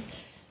lessons.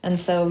 And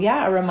so,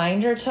 yeah, a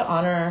reminder to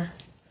honor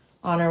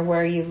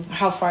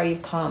how far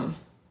you've come.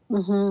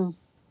 Mm-hmm.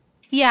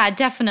 Yeah,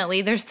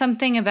 definitely. There's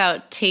something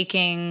about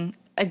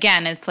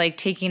it's like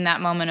taking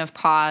that moment of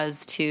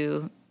pause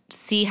to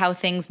see how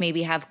things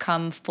maybe have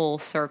come full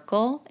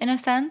circle in a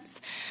sense.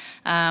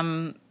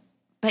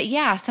 But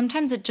yeah,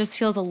 sometimes it just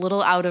feels a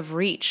little out of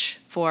reach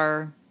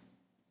for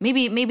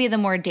maybe the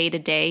more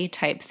day-to-day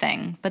type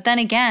thing. But then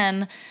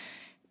again,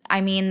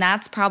 I mean,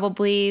 that's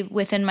probably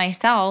within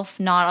myself,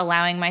 not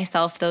allowing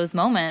myself those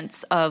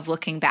moments of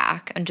looking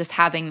back and just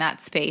having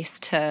that space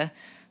to,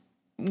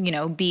 you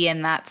know, be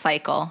in that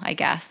cycle, I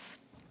guess.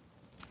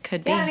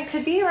 Could be. Yeah, and it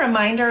could be a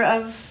reminder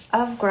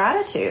of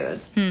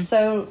gratitude.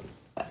 So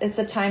it's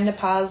a time to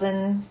pause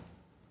and,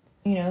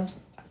 you know,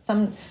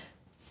 sometimes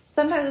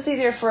it's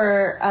easier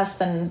for us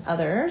than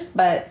others,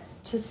 but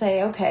to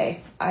say,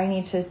 okay, I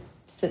need to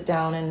sit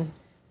down and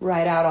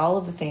write out all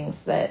of the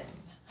things that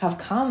have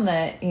come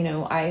that, you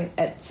know, I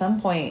at some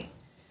point,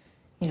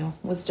 you know,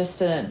 was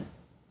just in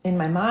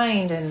my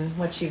mind, and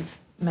what you've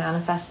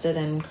manifested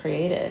and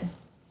created.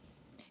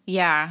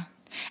 Yeah.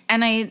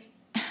 And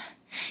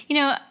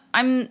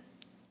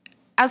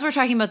as we're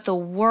talking about the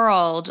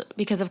World,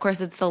 because of course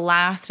it's the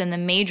last in the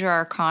major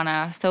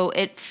arcana, so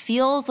it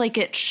feels like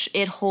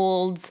it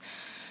holds,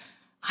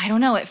 I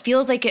don't know, it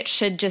feels like it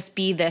should just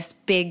be this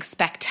big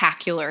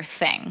spectacular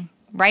thing,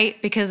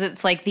 right? Because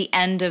it's like the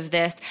end of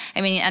this.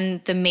 I mean,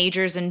 and the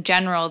majors in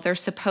general, they're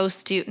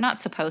not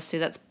supposed to,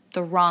 that's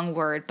the wrong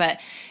word, but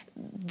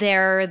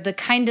they're the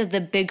kind of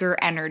the bigger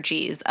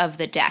energies of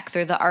the deck.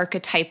 They're the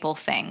archetypal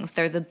things.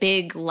 They're the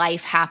big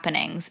life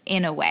happenings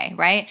in a way,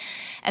 right?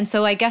 And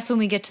so I guess when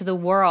we get to the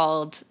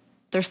World,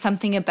 there's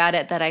something about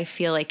it that I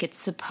feel like it's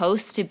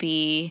supposed to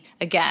be,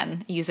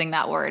 again, using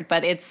that word,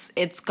 but it's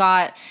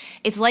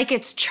like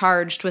it's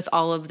charged with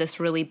all of this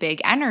really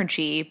big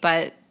energy,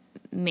 but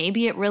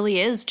maybe it really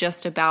is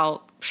just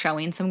about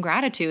showing some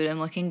gratitude and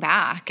looking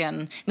back,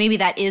 and maybe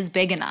that is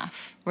big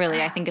enough,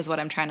 really, I think is what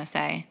I'm trying to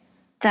say.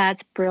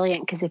 That's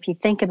brilliant, because if you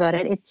think about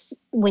it, it's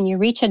when you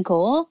reach a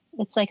goal,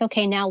 it's like,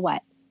 okay, now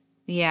what?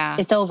 Yeah.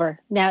 It's over.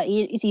 Now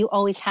you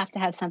always have to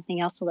have something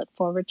else to look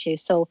forward to.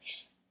 So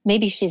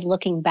maybe she's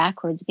looking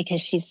backwards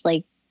because she's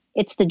like,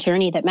 it's the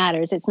journey that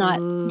matters. It's not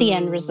the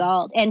end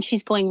result. And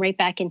she's going right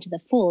back into the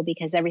Fool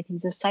because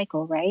everything's a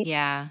cycle, right?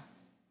 Yeah.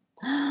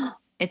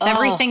 It's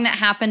everything that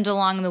happened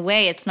along the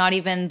way. It's not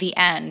even the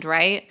end,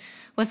 right?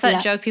 What's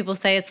that joke people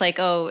say? It's like,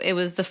 oh, it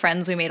was the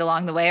friends we made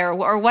along the way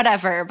or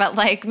whatever. But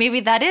like maybe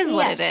that is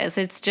what it is.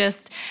 It's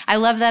just, I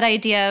love that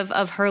idea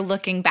of her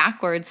looking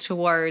backwards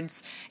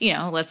towards,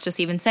 let's just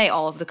even say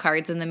all of the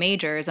cards in the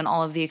majors and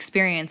all of the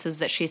experiences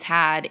that she's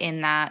had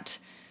in that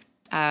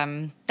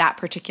that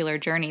particular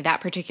journey,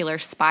 that particular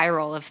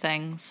spiral of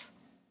things.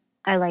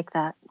 I like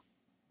that.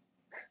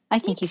 I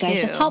think you guys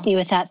just helped me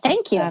with that.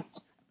 Thank you.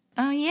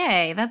 Oh,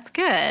 yay. That's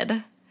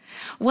good.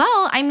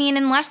 Well, I mean,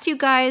 did you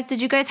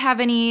guys have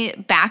any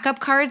backup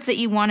cards that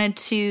you wanted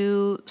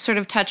to sort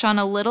of touch on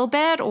a little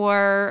bit,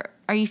 or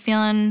are you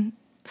feeling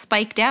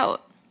spiked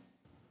out?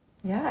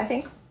 Yeah, I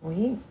think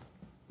we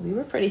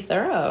were pretty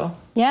thorough.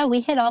 Yeah, we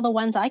hit all the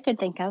ones I could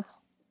think of.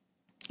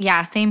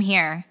 Yeah, same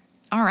here.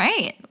 All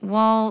right.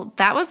 Well,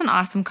 that was an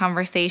awesome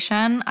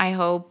conversation. I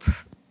hope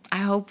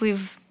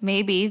we've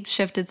maybe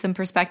shifted some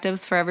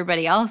perspectives for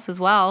everybody else as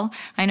well.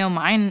 I know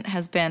mine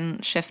has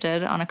been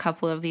shifted on a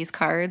couple of these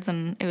cards,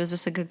 and it was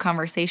just a good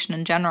conversation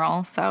in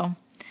general. So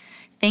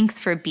thanks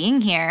for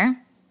being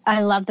here. I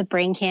love the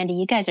brain candy.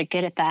 You guys are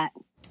good at that.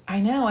 I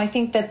know. I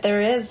think that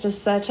there is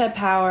just such a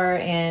power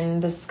in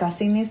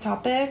discussing these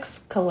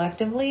topics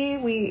collectively.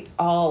 We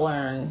all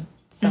learn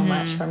so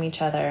much from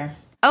each other.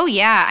 Oh,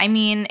 yeah. I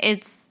mean,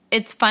 it's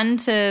fun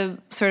to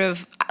sort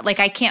of, like,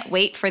 I can't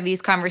wait for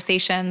these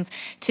conversations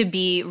to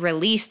be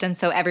released and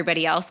so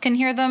everybody else can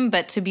hear them.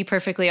 But to be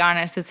perfectly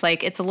honest, it's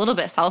like, it's a little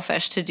bit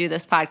selfish to do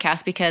this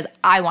podcast because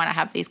I want to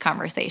have these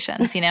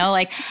conversations,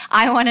 like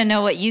I want to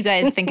know what you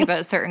guys think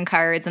about certain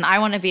cards, and I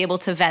want to be able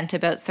to vent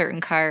about certain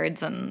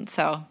cards. And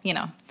so,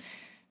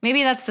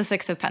 maybe that's the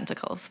Six of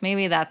Pentacles.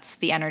 Maybe that's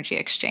the energy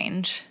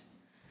exchange.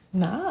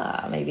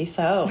 Maybe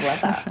so.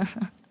 Love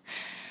that.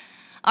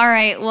 All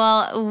right.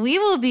 Well, we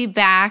will be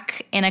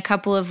back in a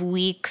couple of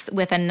weeks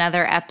with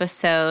another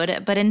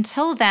episode. But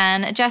until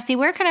then, Jessie,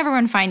 where can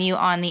everyone find you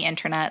on the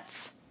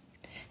internets?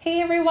 Hey,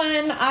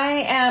 everyone. I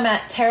am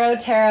at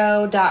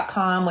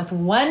tarottarot.com with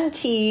one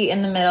T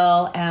in the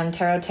middle, and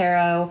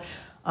Tarot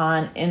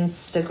on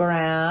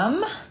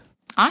Instagram.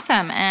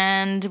 Awesome.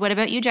 And what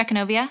about you,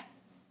 Jackanovia?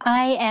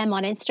 I am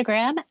on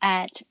Instagram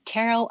at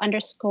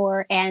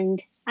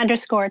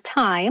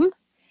tarot_and_time.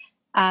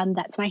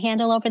 That's my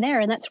handle over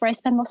there, and that's where I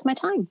spend most of my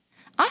time.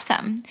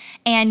 Awesome.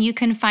 And you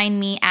can find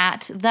me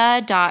at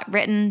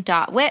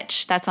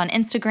the.written.witch. That's on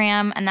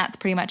Instagram, and that's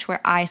pretty much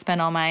where I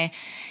spend all my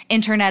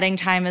interneting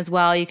time as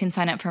well. You can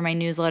sign up for my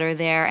newsletter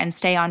there and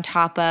stay on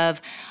top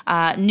of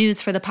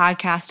news for the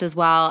podcast as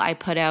well. I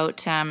put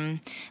out,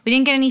 we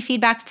didn't get any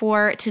feedback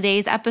for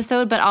today's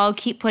episode, but I'll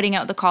keep putting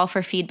out the call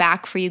for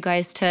feedback for you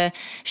guys to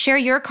share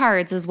your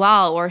cards as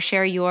well, or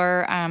share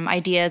your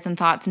ideas and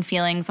thoughts and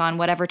feelings on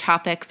whatever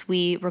topics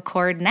we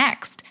record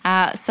next.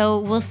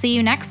 So we'll see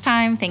you next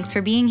time. Thanks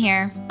for being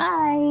here.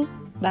 Bye.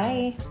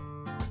 Bye.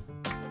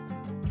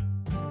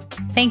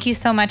 Thank you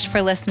so much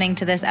for listening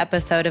to this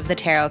episode of the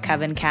Tarot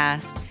Coven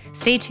Cast.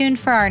 Stay tuned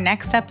for our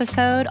next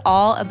episode,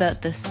 all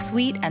about the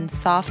sweet and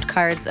soft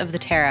cards of the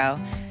tarot.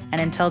 And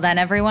until then,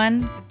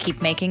 everyone,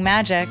 keep making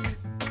magic.